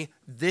say,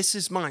 this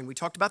is mine. We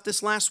talked about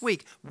this last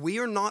week. We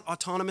are not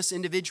autonomous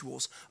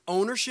individuals.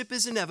 Ownership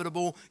is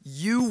inevitable.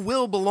 You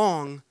will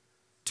belong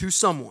to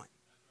someone.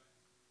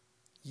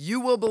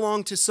 You will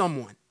belong to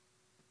someone.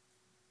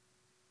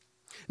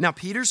 Now,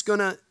 Peter's going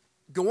to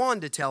go on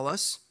to tell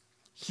us,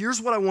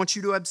 here's what I want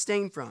you to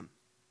abstain from.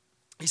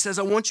 He says,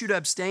 I want you to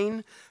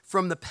abstain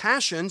from the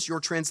passions, your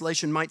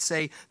translation might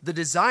say, the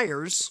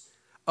desires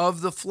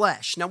of the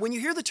flesh. Now, when you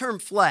hear the term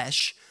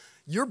flesh,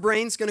 your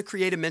brain's going to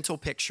create a mental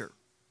picture,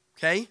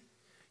 okay?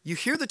 You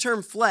hear the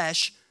term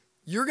flesh,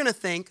 you're going to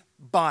think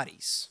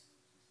bodies.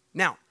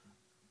 Now,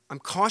 I'm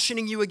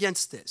cautioning you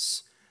against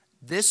this.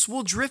 This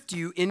will drift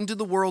you into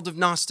the world of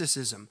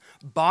Gnosticism.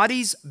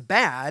 Bodies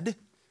bad,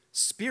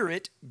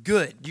 spirit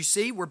good. You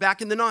see, we're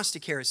back in the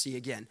Gnostic heresy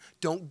again.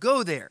 Don't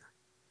go there.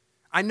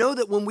 I know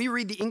that when we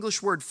read the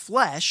English word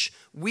flesh,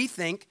 we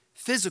think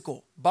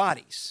physical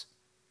bodies.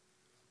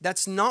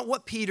 That's not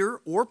what Peter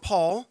or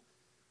Paul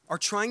are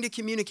trying to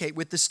communicate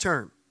with this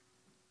term.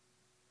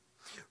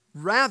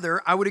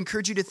 Rather, I would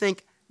encourage you to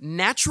think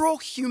natural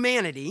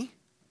humanity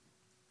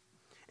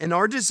and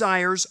our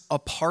desires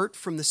apart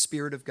from the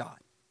Spirit of God.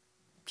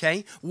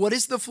 Okay? What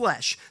is the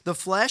flesh? The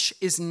flesh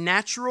is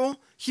natural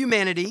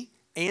humanity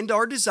and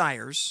our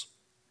desires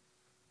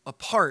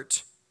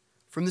apart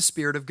from the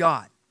Spirit of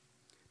God.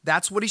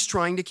 That's what he's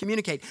trying to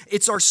communicate.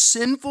 It's our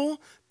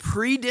sinful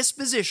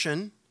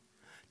predisposition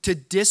to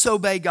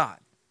disobey God.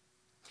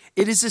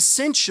 It is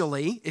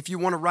essentially, if you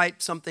want to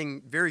write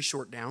something very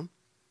short down,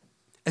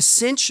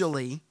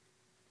 essentially,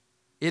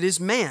 it is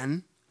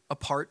man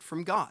apart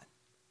from God.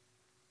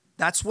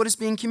 That's what is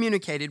being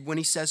communicated when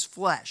he says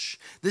flesh.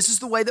 This is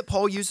the way that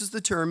Paul uses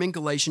the term in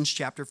Galatians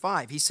chapter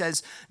 5. He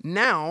says,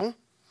 now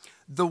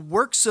the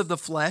works of the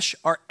flesh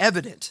are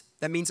evident.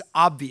 That means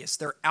obvious.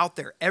 They're out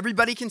there.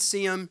 Everybody can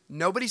see them.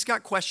 Nobody's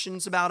got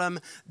questions about them.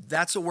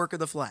 That's a work of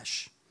the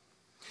flesh.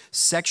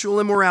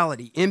 Sexual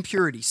immorality,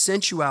 impurity,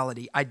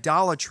 sensuality,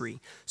 idolatry,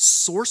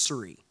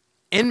 sorcery,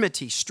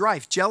 enmity,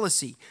 strife,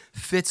 jealousy,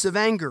 fits of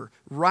anger,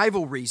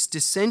 rivalries,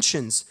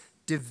 dissensions,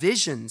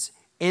 divisions,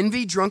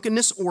 envy,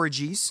 drunkenness,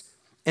 orgies,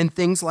 and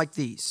things like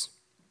these.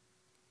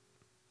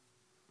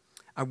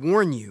 I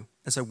warn you,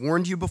 as I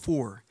warned you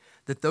before,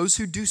 that those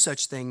who do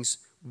such things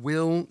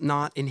will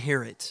not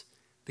inherit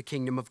the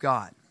kingdom of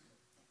God.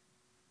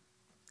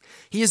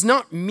 He is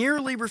not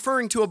merely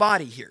referring to a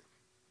body here.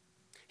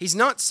 He's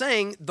not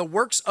saying the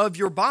works of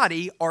your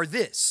body are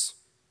this.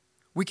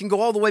 We can go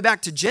all the way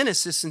back to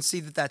Genesis and see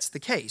that that's the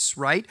case,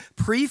 right?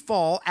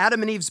 Pre-fall,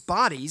 Adam and Eve's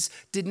bodies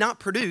did not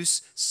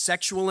produce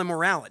sexual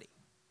immorality.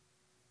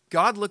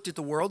 God looked at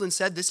the world and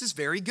said, this is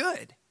very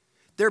good.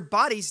 Their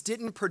bodies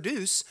didn't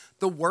produce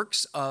the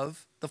works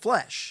of the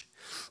flesh.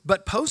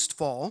 But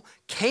post-fall,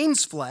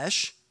 Cain's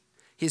flesh,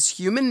 his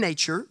human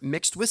nature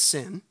mixed with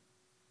sin,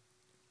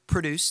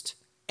 produced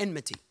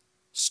enmity,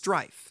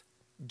 strife,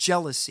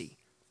 jealousy,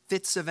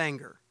 fits of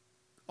anger,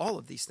 all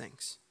of these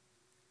things.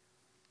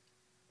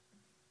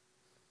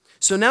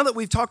 So now that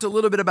we've talked a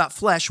little bit about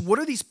flesh, what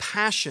are these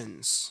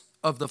passions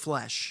of the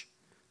flesh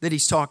that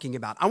he's talking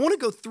about? I want to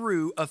go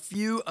through a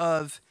few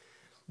of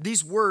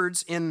these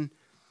words in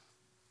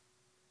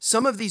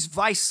some of these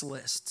vice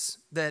lists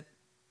that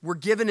were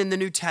given in the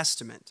New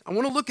Testament. I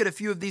want to look at a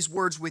few of these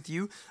words with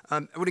you.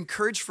 I would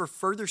encourage for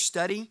further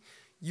study,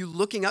 you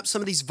looking up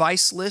some of these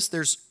vice lists.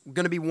 There's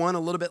going to be one a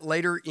little bit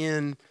later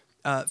in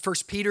 1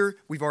 Peter.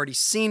 We've already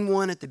seen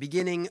one at the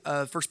beginning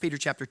of 1 Peter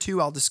chapter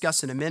 2. I'll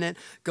discuss in a minute.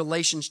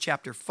 Galatians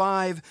chapter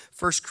 5,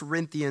 1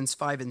 Corinthians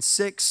 5 and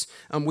 6.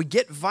 We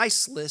get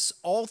vice lists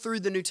all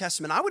through the New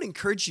Testament. I would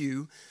encourage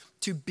you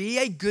to be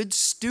a good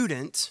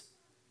student.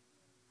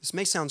 This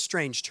may sound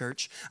strange,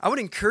 church. I would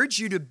encourage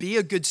you to be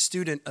a good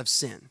student of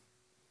sin.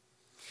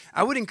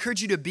 I would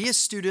encourage you to be a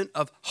student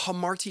of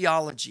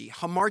hamartiology.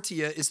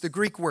 Hamartia is the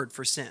Greek word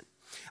for sin.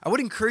 I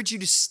would encourage you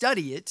to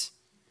study it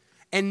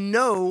and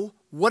know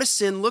what a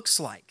sin looks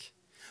like.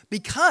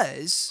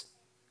 Because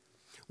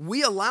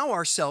we allow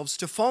ourselves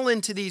to fall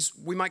into these,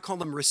 we might call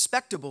them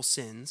respectable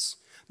sins,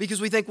 because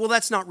we think, well,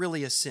 that's not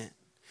really a sin.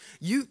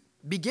 You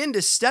begin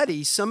to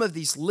study some of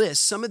these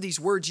lists, some of these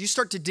words, you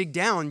start to dig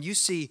down, you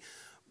see,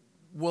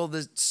 well,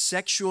 the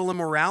sexual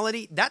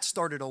immorality, that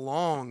started a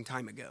long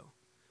time ago.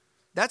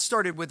 That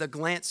started with a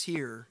glance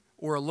here,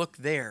 or a look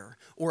there,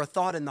 or a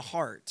thought in the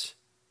heart.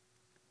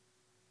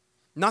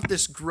 Not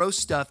this gross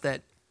stuff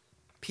that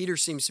Peter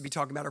seems to be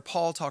talking about, or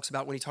Paul talks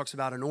about when he talks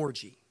about an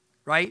orgy,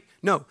 right?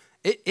 No,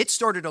 it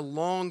started a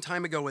long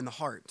time ago in the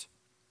heart.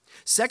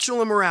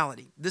 Sexual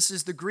immorality, this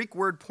is the Greek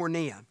word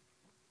porneia.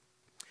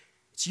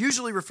 It's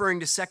usually referring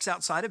to sex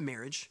outside of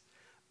marriage,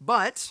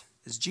 but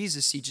as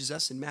Jesus teaches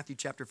us in Matthew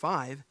chapter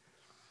 5,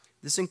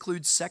 this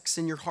includes sex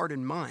in your heart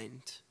and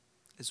mind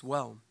as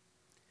well.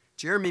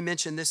 Jeremy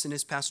mentioned this in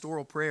his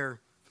pastoral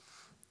prayer.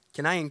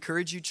 Can I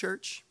encourage you,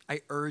 church?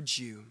 I urge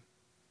you,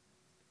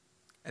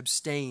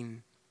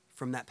 abstain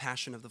from that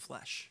passion of the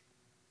flesh.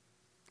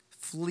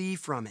 Flee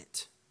from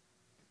it.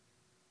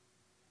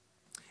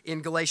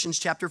 In Galatians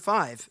chapter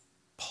 5,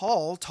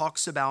 Paul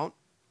talks about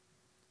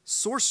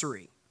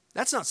sorcery.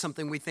 That's not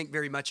something we think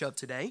very much of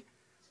today.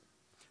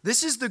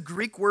 This is the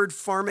Greek word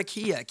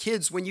pharmakia.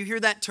 Kids, when you hear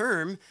that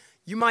term,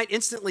 you might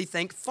instantly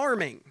think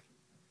farming.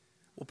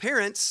 Well,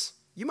 parents,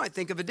 you might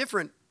think of a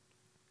different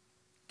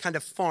kind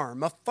of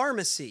farm, a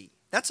pharmacy.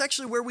 That's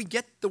actually where we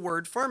get the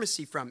word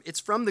pharmacy from. It's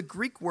from the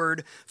Greek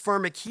word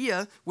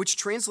pharmakia, which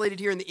translated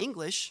here in the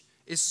English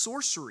is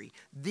sorcery.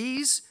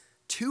 These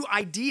two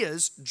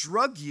ideas,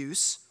 drug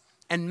use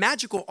and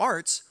magical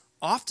arts,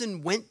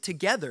 often went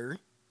together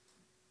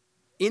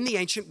in the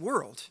ancient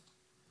world.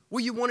 Well,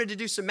 you wanted to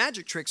do some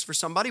magic tricks for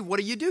somebody. What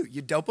do?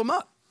 You dope them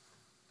up.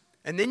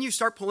 And then you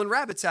start pulling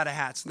rabbits out of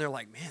hats, and they're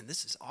like, man,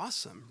 this is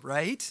awesome,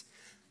 right?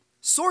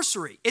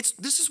 Sorcery.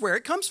 This is where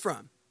it comes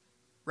from,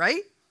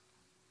 right?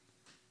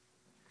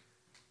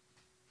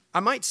 I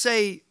might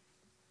say,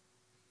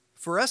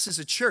 for us as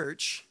a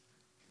church,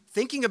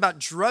 thinking about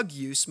drug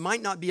use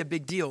might not be a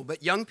big deal,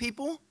 but young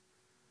people,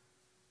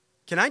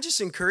 can I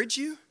just encourage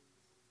you?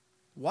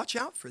 Watch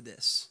out for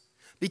this.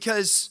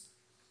 Because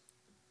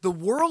the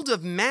world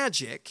of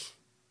magic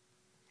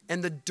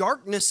and the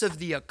darkness of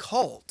the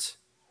occult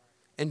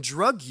and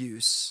drug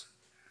use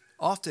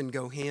often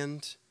go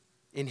hand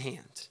in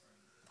hand.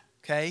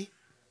 Okay?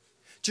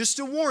 Just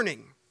a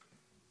warning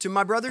to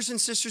my brothers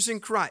and sisters in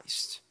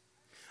Christ.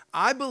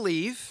 I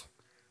believe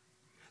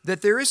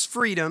that there is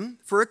freedom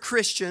for a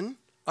Christian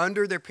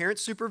under their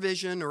parent's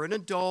supervision or an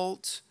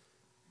adult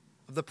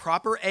of the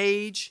proper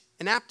age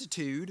and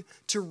aptitude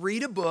to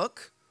read a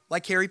book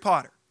like Harry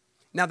Potter.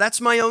 Now,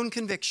 that's my own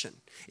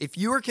conviction. If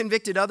you are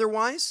convicted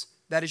otherwise,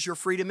 that is your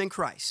freedom in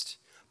Christ.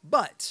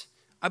 But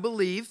I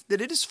believe that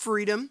it is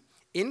freedom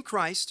in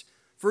Christ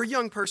for a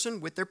young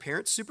person with their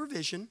parent's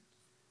supervision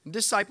and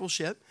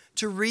discipleship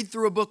to read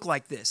through a book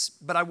like this.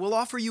 But I will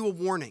offer you a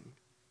warning.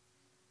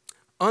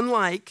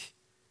 Unlike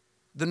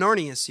the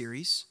Narnia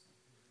series,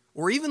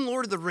 or even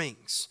Lord of the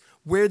Rings,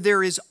 where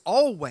there is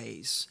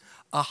always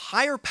a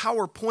higher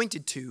power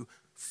pointed to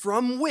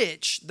from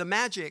which the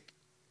magic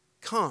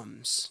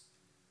comes,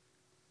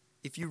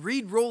 if you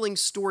read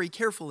Rowling's story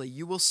carefully,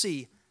 you will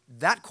see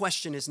that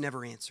question is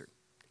never answered.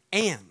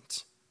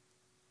 And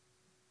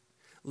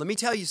let me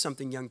tell you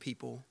something, young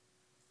people.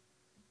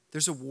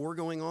 There's a war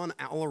going on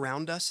all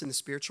around us in the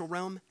spiritual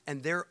realm,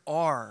 and there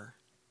are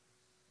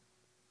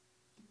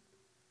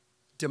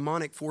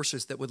demonic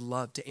forces that would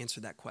love to answer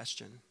that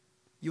question.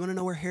 You want to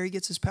know where Harry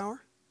gets his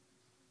power?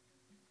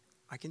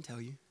 I can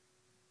tell you.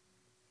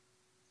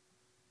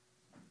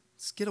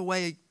 Let's get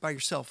away by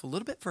yourself a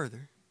little bit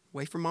further,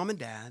 away from mom and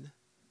dad,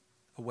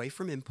 away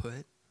from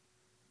input.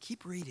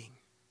 Keep reading.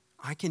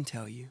 I can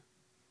tell you.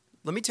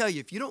 Let me tell you,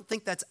 if you don't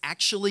think that's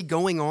actually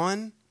going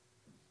on,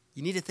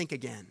 you need to think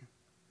again.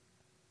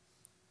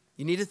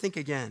 You need to think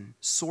again.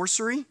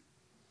 Sorcery?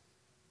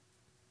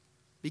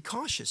 Be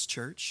cautious,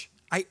 church.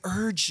 I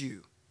urge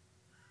you.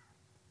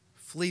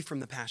 Flee from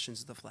the passions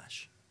of the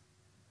flesh.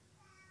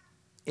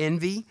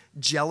 Envy,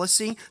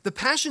 jealousy. The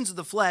passions of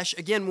the flesh,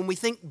 again, when we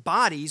think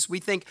bodies, we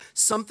think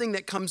something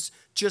that comes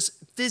just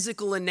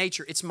physical in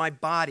nature. It's my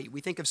body. We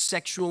think of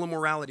sexual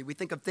immorality. We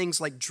think of things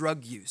like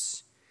drug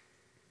use.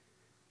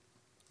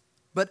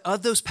 But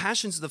of those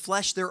passions of the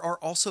flesh, there are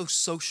also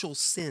social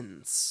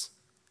sins,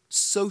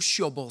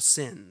 sociable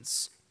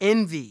sins,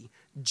 envy,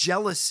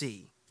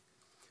 jealousy.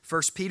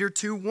 1 Peter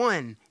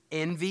 2:1,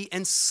 envy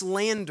and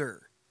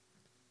slander.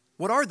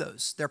 What are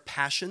those? They're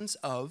passions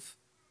of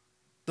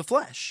the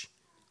flesh.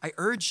 I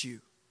urge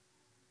you,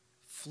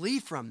 flee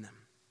from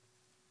them.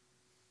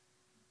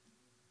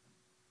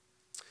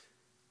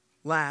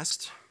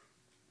 Last,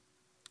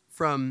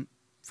 from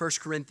 1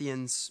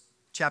 Corinthians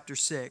chapter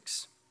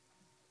 6,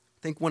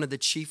 I think one of the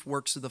chief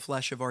works of the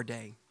flesh of our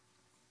day.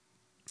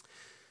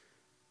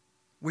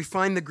 We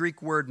find the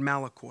Greek word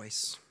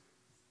malakos.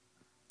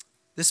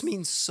 This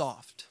means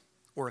soft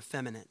or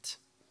effeminate.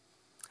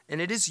 And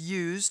it is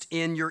used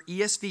in your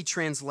ESV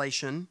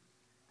translation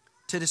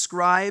to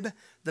describe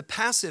the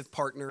passive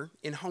partner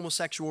in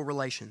homosexual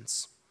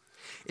relations.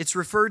 It's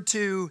referred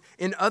to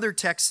in other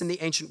texts in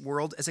the ancient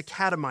world as a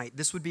catamite.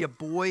 This would be a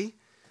boy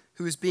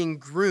who is being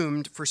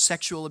groomed for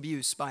sexual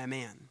abuse by a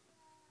man.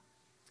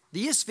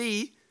 The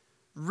ESV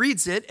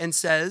reads it and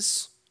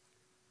says,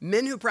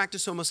 men who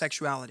practice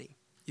homosexuality.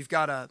 You've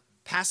got a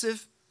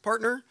passive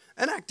partner,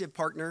 an active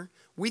partner.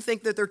 We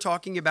think that they're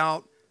talking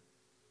about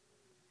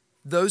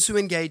those who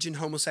engage in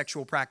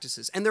homosexual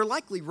practices. And they're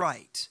likely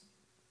right.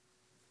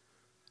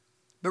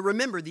 But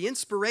remember, the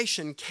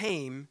inspiration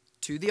came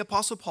to the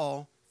Apostle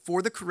Paul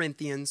for the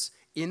Corinthians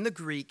in the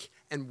Greek,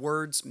 and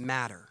words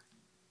matter.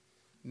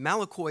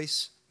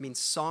 Malakos means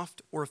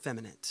soft or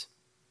effeminate.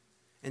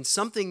 And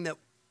something that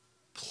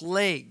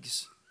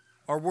plagues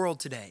our world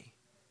today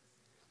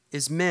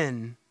is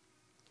men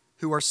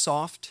who are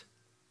soft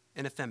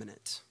and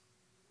effeminate.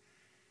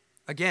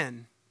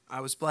 Again,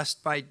 I was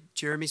blessed by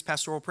Jeremy's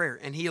pastoral prayer,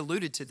 and he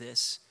alluded to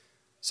this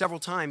several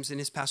times in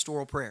his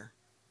pastoral prayer.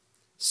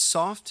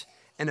 Soft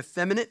and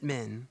effeminate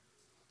men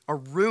are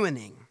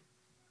ruining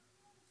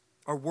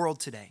our world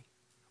today.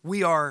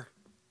 We are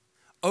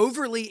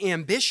overly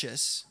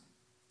ambitious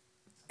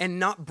and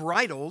not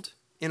bridled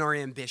in our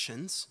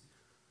ambitions.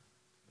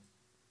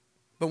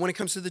 But when it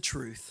comes to the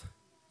truth,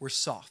 we're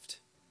soft.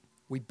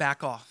 We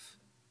back off.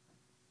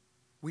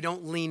 We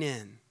don't lean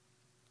in.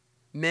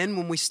 Men,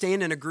 when we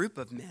stand in a group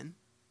of men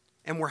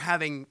and we're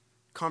having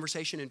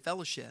conversation and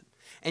fellowship,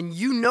 and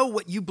you know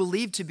what you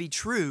believe to be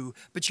true,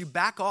 but you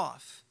back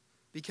off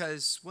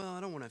because, well,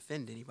 I don't want to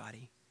offend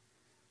anybody.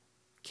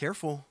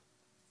 Careful.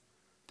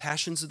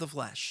 Passions of the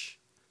flesh.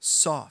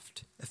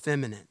 Soft,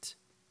 effeminate.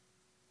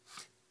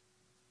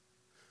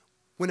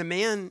 When a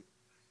man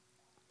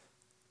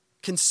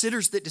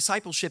considers that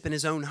discipleship in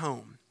his own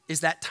home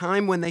is that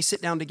time when they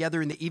sit down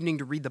together in the evening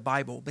to read the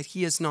Bible, but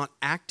he is not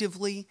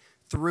actively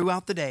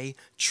throughout the day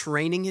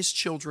training his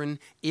children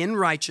in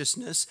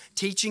righteousness,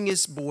 teaching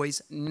his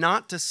boys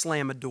not to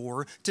slam a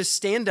door, to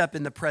stand up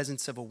in the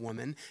presence of a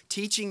woman,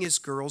 teaching his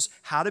girls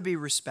how to be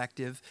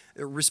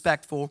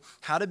respectful,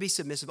 how to be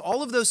submissive,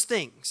 all of those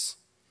things.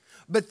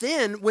 But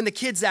then when the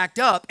kids act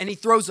up and he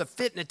throws a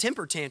fit and a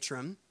temper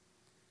tantrum,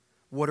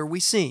 what are we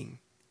seeing?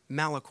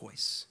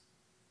 Malakos.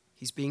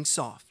 He's being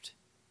soft.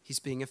 He's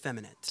being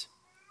effeminate.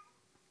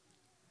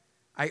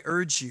 I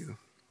urge you,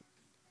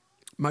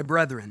 my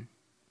brethren,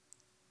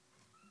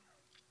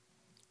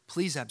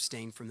 please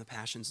abstain from the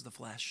passions of the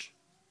flesh.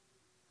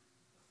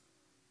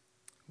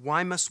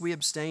 Why must we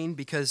abstain?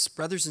 Because,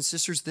 brothers and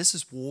sisters, this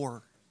is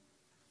war.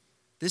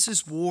 This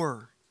is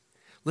war.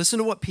 Listen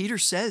to what Peter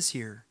says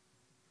here.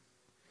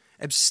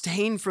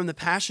 Abstain from the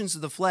passions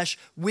of the flesh,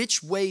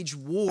 which wage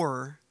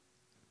war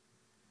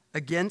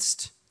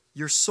against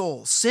your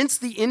soul. Since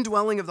the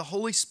indwelling of the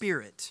Holy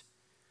Spirit,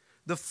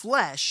 the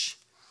flesh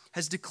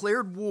has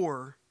declared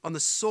war on the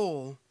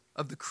soul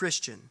of the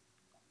Christian.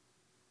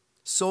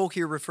 Soul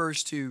here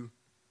refers to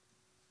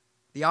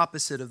the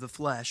opposite of the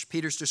flesh.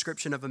 Peter's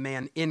description of a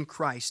man in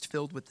Christ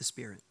filled with the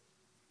Spirit.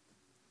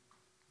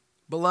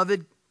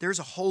 Beloved, there's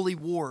a holy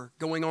war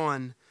going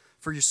on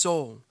for your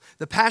soul.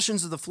 The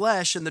passions of the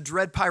flesh and the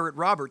dread pirate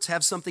Roberts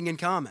have something in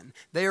common.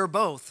 They are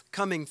both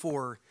coming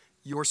for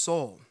your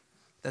soul.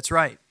 That's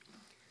right.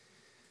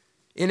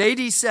 In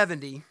AD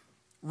 70,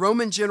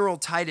 Roman General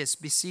Titus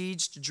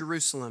besieged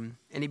Jerusalem,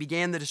 and he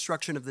began the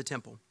destruction of the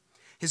temple.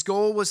 His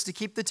goal was to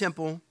keep the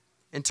temple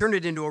and turn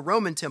it into a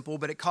Roman temple,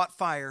 but it caught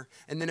fire,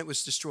 and then it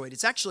was destroyed.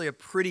 It's actually a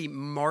pretty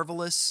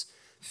marvelous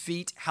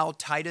feat how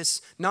Titus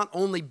not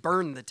only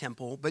burned the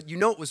temple, but you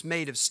know it was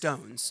made of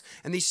stones.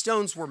 And these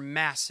stones were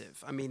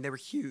massive. I mean, they were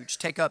huge.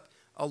 Take up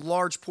a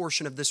large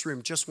portion of this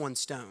room, just one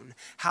stone.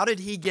 How did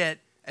he get,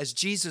 as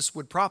Jesus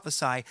would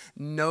prophesy,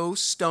 no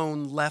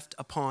stone left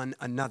upon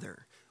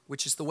another,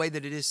 which is the way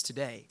that it is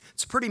today?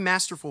 It's a pretty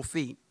masterful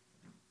feat.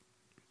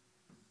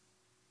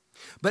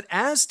 But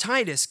as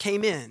Titus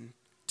came in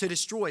to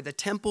destroy the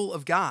temple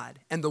of God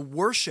and the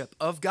worship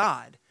of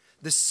God,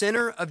 the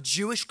center of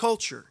Jewish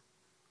culture,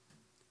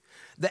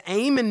 the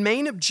aim and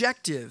main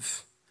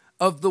objective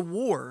of the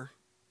war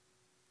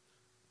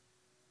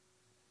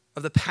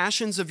of the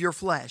passions of your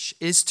flesh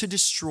is to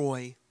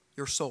destroy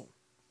your soul.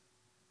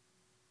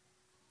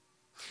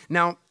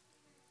 Now,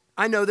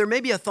 I know there may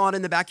be a thought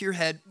in the back of your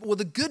head, well,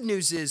 the good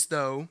news is,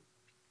 though,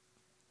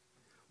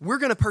 we're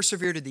going to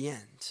persevere to the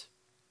end.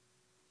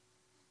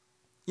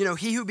 You know,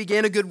 he who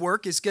began a good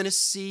work is going to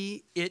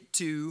see it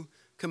to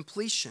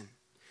completion.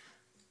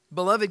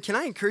 Beloved, can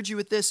I encourage you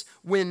with this?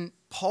 When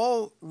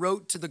Paul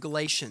wrote to the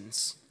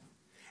Galatians,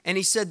 and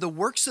he said the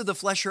works of the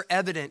flesh are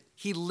evident,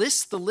 he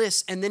lists the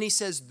list, and then he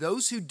says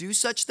those who do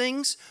such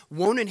things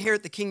won't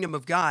inherit the kingdom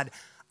of God.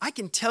 I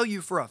can tell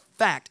you for a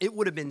fact, it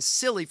would have been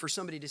silly for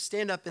somebody to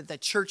stand up at that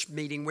church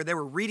meeting where they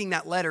were reading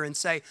that letter and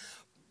say,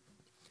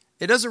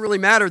 it doesn't really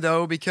matter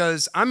though,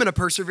 because I'm going to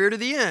persevere to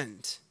the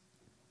end.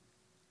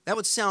 That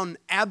would sound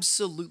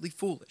absolutely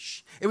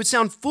foolish. It would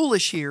sound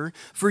foolish here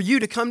for you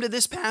to come to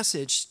this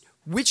passage,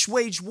 which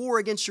wage war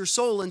against your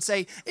soul, and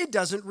say, it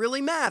doesn't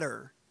really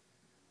matter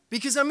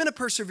because I'm going to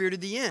persevere to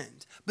the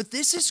end. But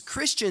this as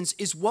Christians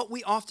is what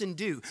we often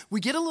do.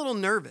 We get a little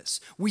nervous.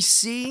 We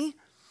see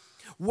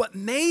what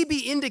may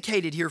be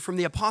indicated here from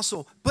the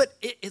apostle, but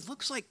it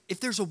looks like if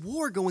there's a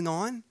war going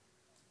on,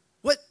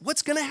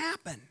 what's going to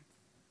happen?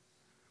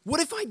 What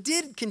if I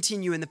did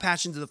continue in the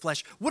passions of the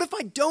flesh? What if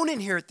I don't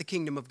inherit the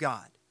kingdom of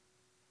God?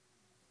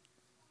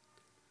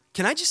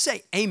 Can I just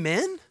say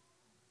amen?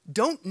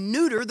 Don't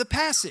neuter the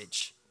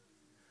passage.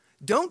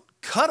 Don't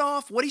cut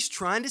off what he's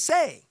trying to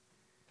say.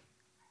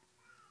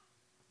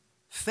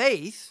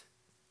 Faith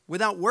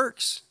without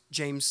works,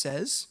 James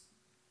says,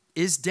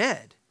 is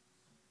dead.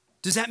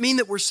 Does that mean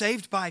that we're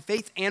saved by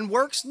faith and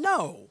works?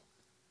 No.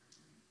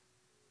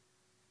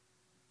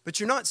 But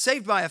you're not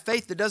saved by a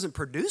faith that doesn't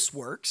produce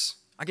works.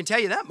 I can tell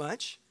you that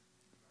much.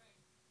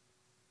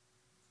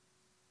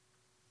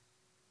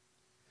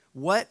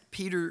 What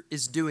Peter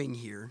is doing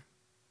here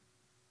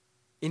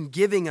in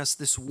giving us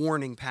this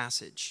warning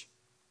passage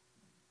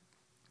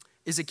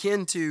is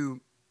akin to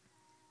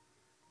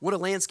what a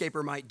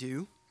landscaper might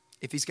do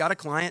if he's got a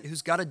client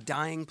who's got a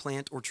dying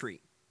plant or tree.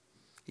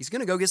 He's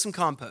going to go get some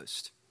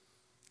compost,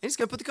 and he's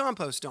going to put the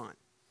compost on.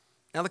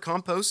 Now, the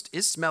compost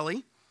is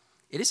smelly,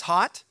 it is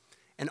hot,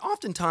 and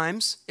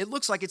oftentimes it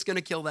looks like it's going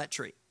to kill that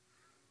tree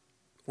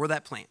or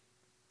that plant.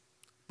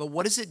 But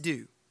what does it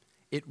do?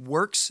 It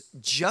works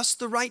just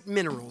the right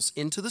minerals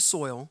into the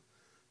soil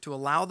to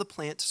allow the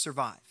plant to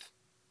survive.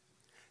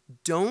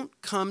 Don't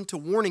come to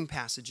warning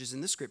passages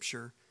in the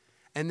Scripture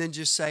and then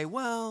just say,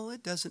 well,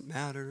 it doesn't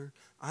matter.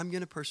 I'm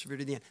going to persevere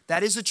to the end.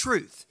 That is a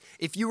truth.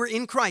 If you are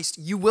in Christ,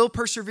 you will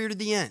persevere to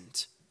the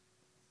end.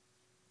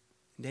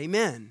 And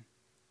amen.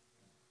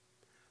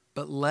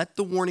 But let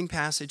the warning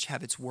passage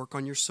have its work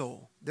on your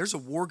soul. There's a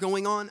war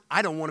going on.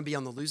 I don't want to be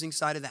on the losing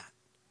side of that.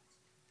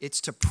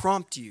 It's to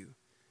prompt you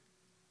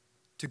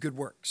to good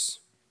works.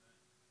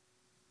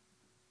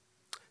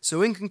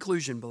 So in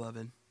conclusion,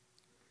 beloved,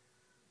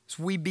 as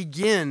we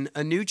begin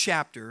a new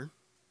chapter,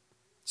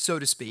 so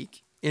to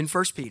speak, in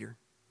 1 Peter,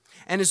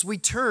 and as we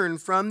turn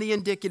from the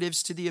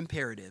indicatives to the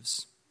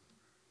imperatives,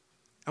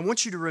 I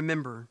want you to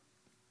remember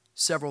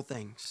several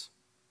things.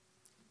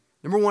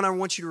 Number one, I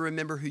want you to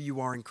remember who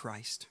you are in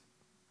Christ.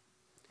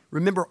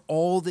 Remember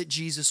all that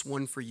Jesus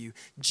won for you.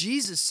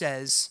 Jesus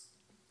says,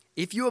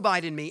 if you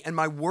abide in me and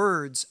my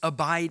words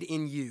abide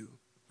in you,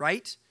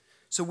 right?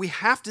 So we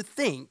have to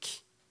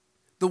think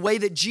the way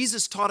that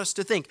Jesus taught us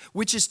to think,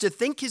 which is to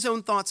think his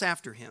own thoughts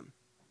after him.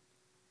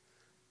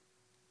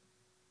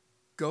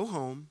 Go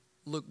home,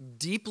 look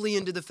deeply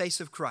into the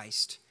face of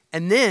Christ,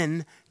 and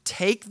then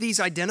take these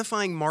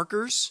identifying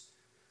markers.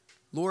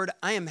 Lord,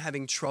 I am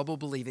having trouble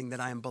believing that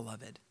I am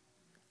beloved.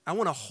 I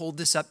want to hold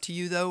this up to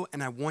you, though,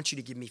 and I want you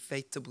to give me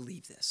faith to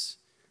believe this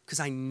because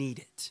I need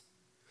it.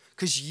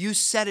 Because you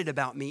said it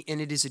about me, and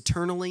it is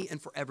eternally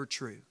and forever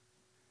true.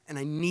 And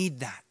I need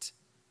that.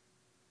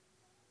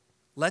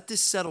 Let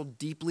this settle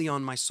deeply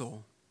on my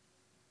soul.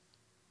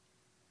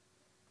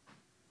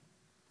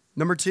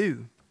 Number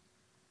two,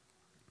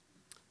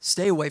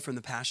 stay away from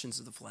the passions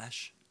of the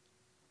flesh.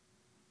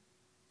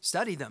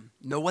 Study them.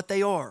 Know what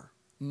they are.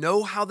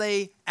 Know how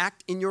they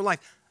act in your life.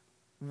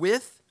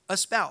 With a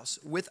spouse,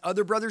 with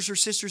other brothers or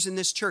sisters in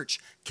this church,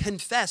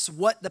 confess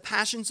what the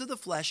passions of the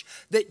flesh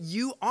that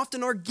you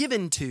often are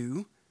given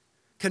to,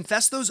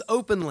 confess those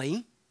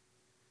openly,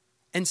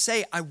 and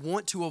say, I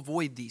want to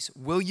avoid these.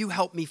 Will you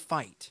help me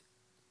fight?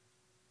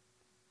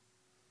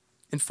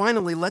 And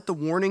finally, let the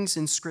warnings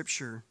in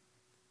Scripture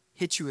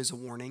hit you as a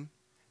warning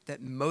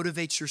that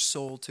motivates your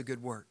soul to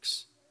good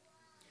works.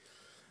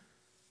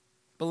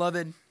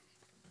 Beloved,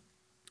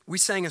 we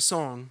sang a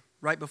song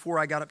right before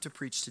I got up to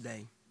preach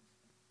today.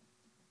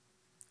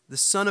 The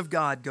Son of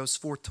God goes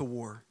forth to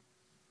war,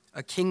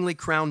 a kingly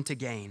crown to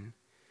gain.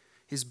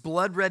 His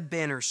blood-red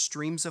banner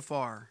streams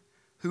afar.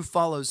 Who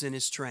follows in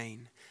his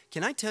train?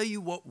 Can I tell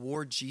you what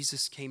war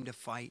Jesus came to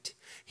fight?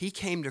 He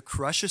came to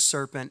crush a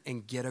serpent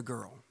and get a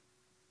girl.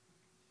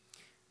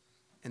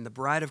 And the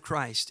bride of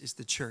Christ is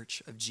the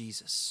church of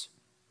Jesus.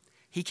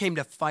 He came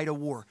to fight a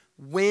war.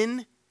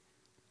 When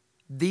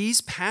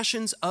these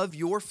passions of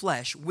your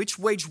flesh, which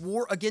wage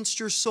war against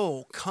your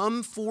soul,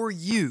 come for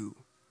you,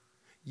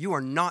 you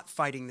are not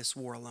fighting this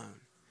war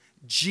alone.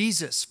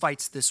 Jesus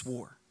fights this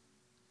war.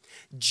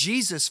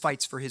 Jesus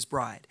fights for his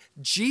bride.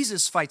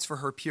 Jesus fights for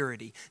her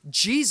purity.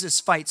 Jesus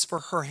fights for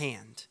her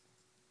hand.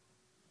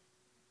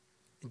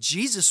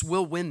 Jesus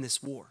will win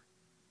this war.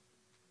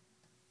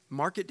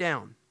 Mark it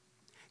down.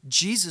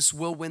 Jesus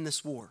will win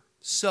this war.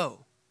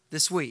 So,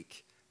 this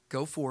week,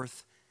 go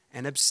forth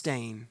and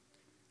abstain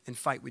and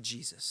fight with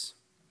Jesus.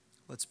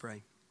 Let's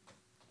pray.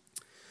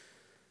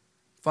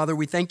 Father,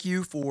 we thank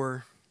you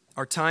for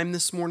our time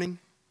this morning.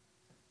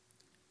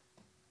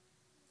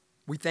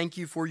 We thank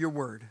you for your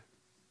word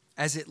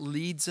as it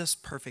leads us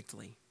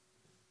perfectly,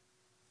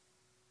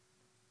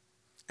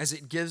 as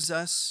it gives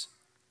us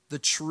the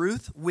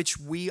truth which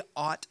we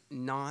ought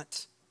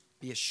not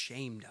be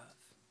ashamed of,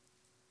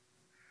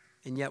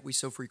 and yet we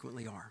so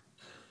frequently are.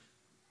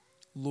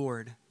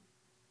 Lord,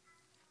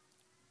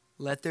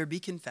 let there be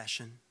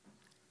confession,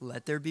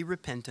 let there be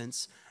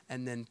repentance,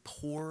 and then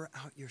pour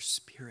out your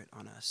Spirit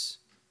on us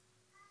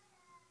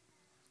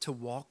to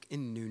walk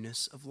in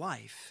newness of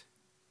life.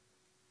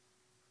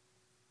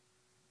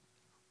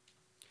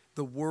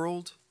 The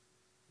world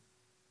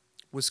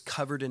was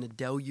covered in a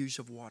deluge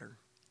of water.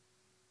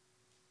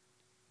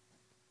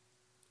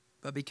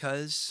 But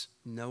because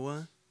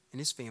Noah and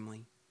his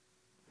family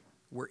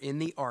were in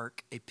the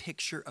ark, a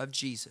picture of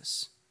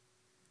Jesus,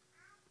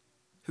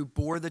 who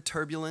bore the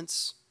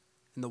turbulence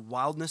and the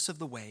wildness of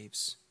the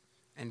waves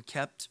and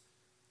kept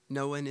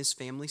Noah and his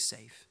family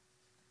safe,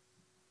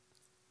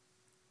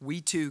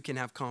 we too can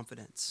have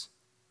confidence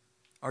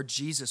Our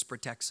Jesus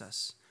protects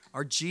us.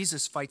 Our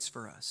Jesus fights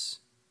for us.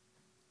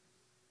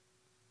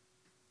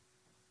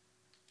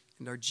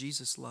 And our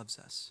Jesus loves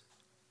us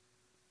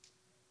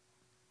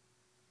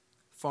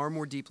far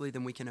more deeply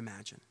than we can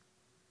imagine.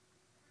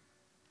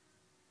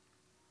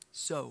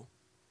 So,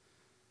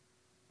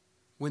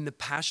 when the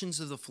passions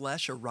of the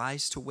flesh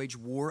arise to wage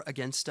war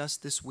against us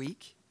this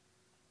week,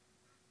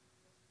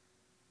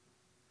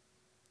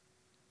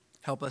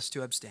 help us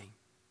to abstain.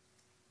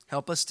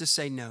 Help us to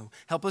say no.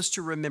 Help us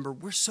to remember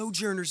we're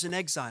sojourners and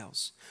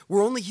exiles.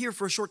 We're only here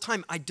for a short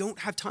time. I don't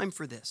have time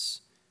for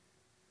this.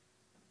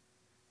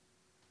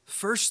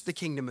 First, the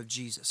kingdom of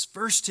Jesus.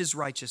 First, his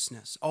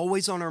righteousness,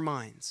 always on our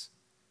minds.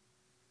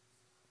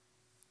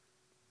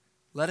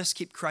 Let us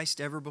keep Christ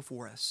ever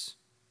before us,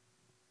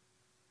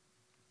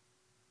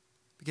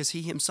 because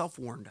he himself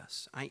warned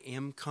us, I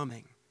am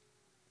coming.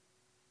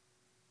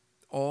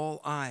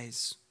 All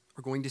eyes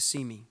are going to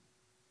see me.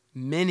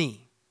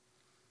 Many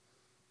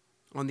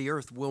on the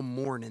earth will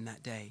mourn in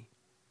that day.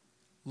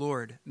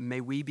 Lord,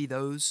 may we be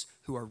those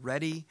who are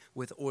ready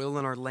with oil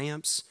in our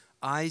lamps,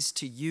 eyes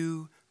to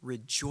you,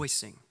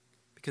 rejoicing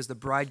because the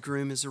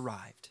bridegroom has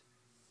arrived.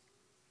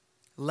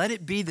 Let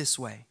it be this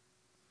way,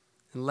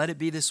 and let it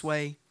be this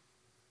way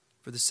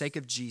for the sake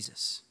of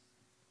Jesus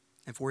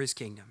and for his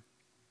kingdom.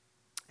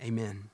 Amen.